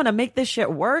curtains and I'm going to make this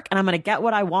shit work and I'm going to get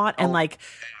what I want. And like,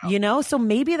 you know, so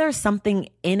maybe there's something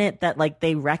in it that like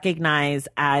they recognize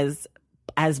as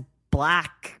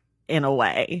Black in a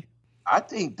way. I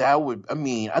think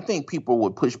I think people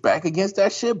would push back against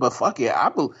that shit, but fuck it.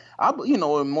 I you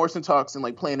know, when Morrison talks and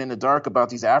like playing in the dark about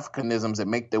these Africanisms that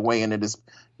make their way into this,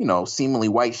 you know, seemingly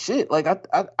white shit. Like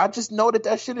I just know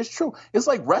that shit is true. It's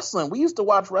like wrestling. We used to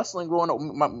watch wrestling growing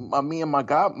up. Me and my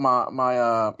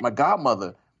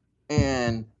godmother,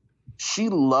 and she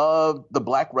loved the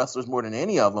Black wrestlers more than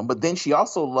any of them. But then she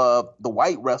also loved the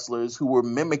white wrestlers who were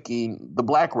mimicking the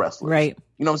Black wrestlers. Right.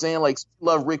 You know what I'm saying? Like, she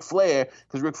loved Ric Flair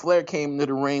because Ric Flair came into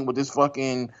the ring with this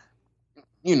fucking,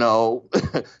 you know,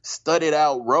 studded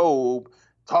out robe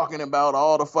talking about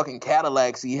all the fucking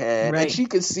Cadillacs he had, Right. and she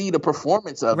could see the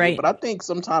performance of Right. it. But I think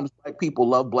sometimes Black people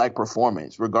love Black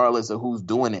performance, regardless of who's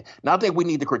doing it. And I think we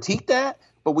need to critique that,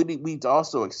 but we need to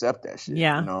also accept that shit.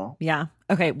 Yeah. You know? Yeah.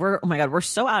 Okay. Oh my God, we're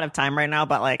so out of time right now,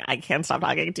 but like, I can't stop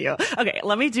talking to you. Okay.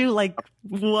 Let me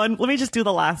just do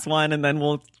the last one and then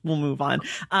we'll move on.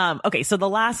 Okay. So the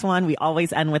last one, we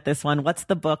always end with this one. What's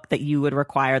the book that you would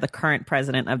require the current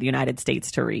president of the United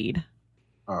States to read?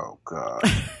 Oh, God.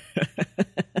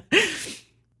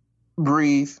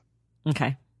 Breathe.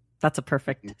 Okay. That's a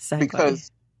perfect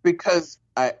segue. Because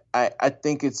I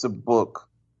think it's a book.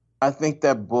 I think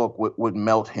that book would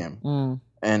melt him.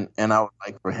 And I would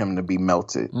like for him to be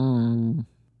melted.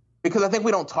 Because I think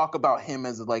we don't talk about him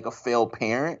as like a failed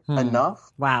parent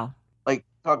enough. Wow. Like,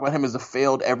 talk about him as a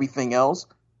failed everything else.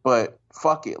 But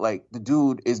fuck it. Like, the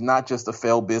dude is not just a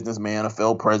failed businessman, a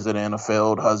failed president, a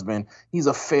failed husband. He's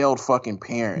a failed fucking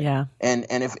parent. Yeah. And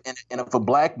if a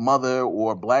Black mother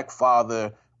or a Black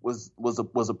father was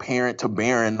a parent to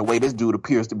Barron, the way this dude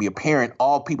appears to be a parent,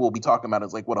 all people will be talking about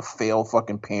is like what a failed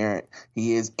fucking parent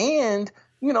he is. And,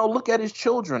 you know, look at his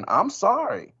children. I'm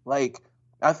sorry. Like,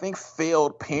 I think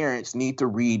failed parents need to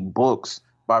read books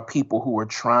by people who are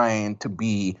trying to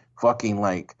be fucking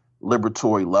like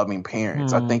liberatory loving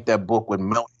parents. I think that book would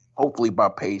melt. Hopefully by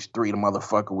page 3 the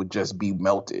motherfucker would just be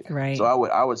melted. Right. So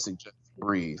I would suggest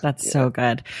Breathe. That's so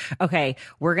good. Okay,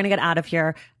 we're gonna get out of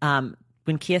here. When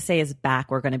Kiese is back,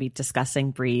 we're going to be discussing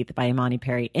Breathe by Imani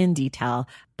Perry in detail.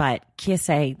 But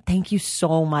Kiese, thank you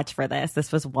so much for this.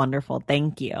 This was wonderful.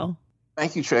 Thank you.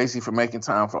 Thank you, Tracy, for making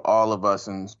time for all of us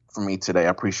and for me today. I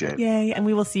appreciate it. Yay. And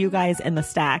we will see you guys in the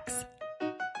stacks.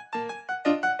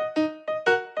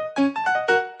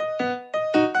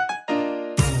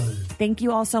 Thank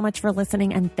you all so much for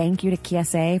listening, and thank you to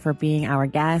Kiese for being our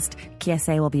guest.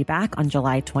 Kiese will be back on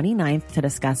July 29th to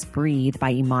discuss Breathe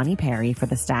by Imani Perry for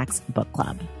the Stacks Book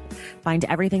Club. Find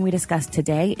everything we discussed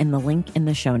today in the link in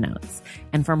the show notes.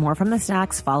 And for more from the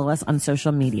Stacks, follow us on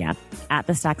social media at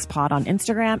the Stacks Pod on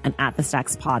Instagram and at the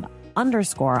Stacks Pod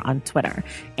 _ on Twitter.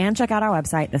 And check out our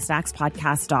website,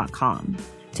 thestackspodcast.com.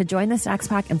 To join the Stacks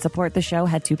Pack and support the show,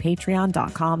 head to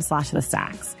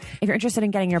patreon.com/thestacks. If you're interested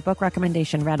in getting your book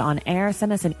recommendation read on air,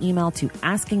 send us an email to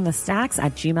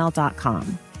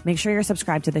askingthestacks@gmail.com. Make sure you're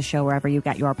subscribed to the show wherever you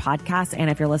get your podcasts. And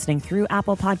if you're listening through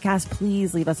Apple Podcasts,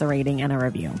 please leave us a rating and a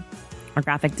review. Our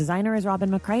graphic designer is Robin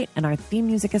McCrite, and our theme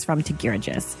music is from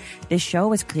Tegirigis. This show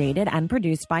was created and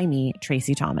produced by me,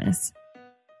 Tracy Thomas.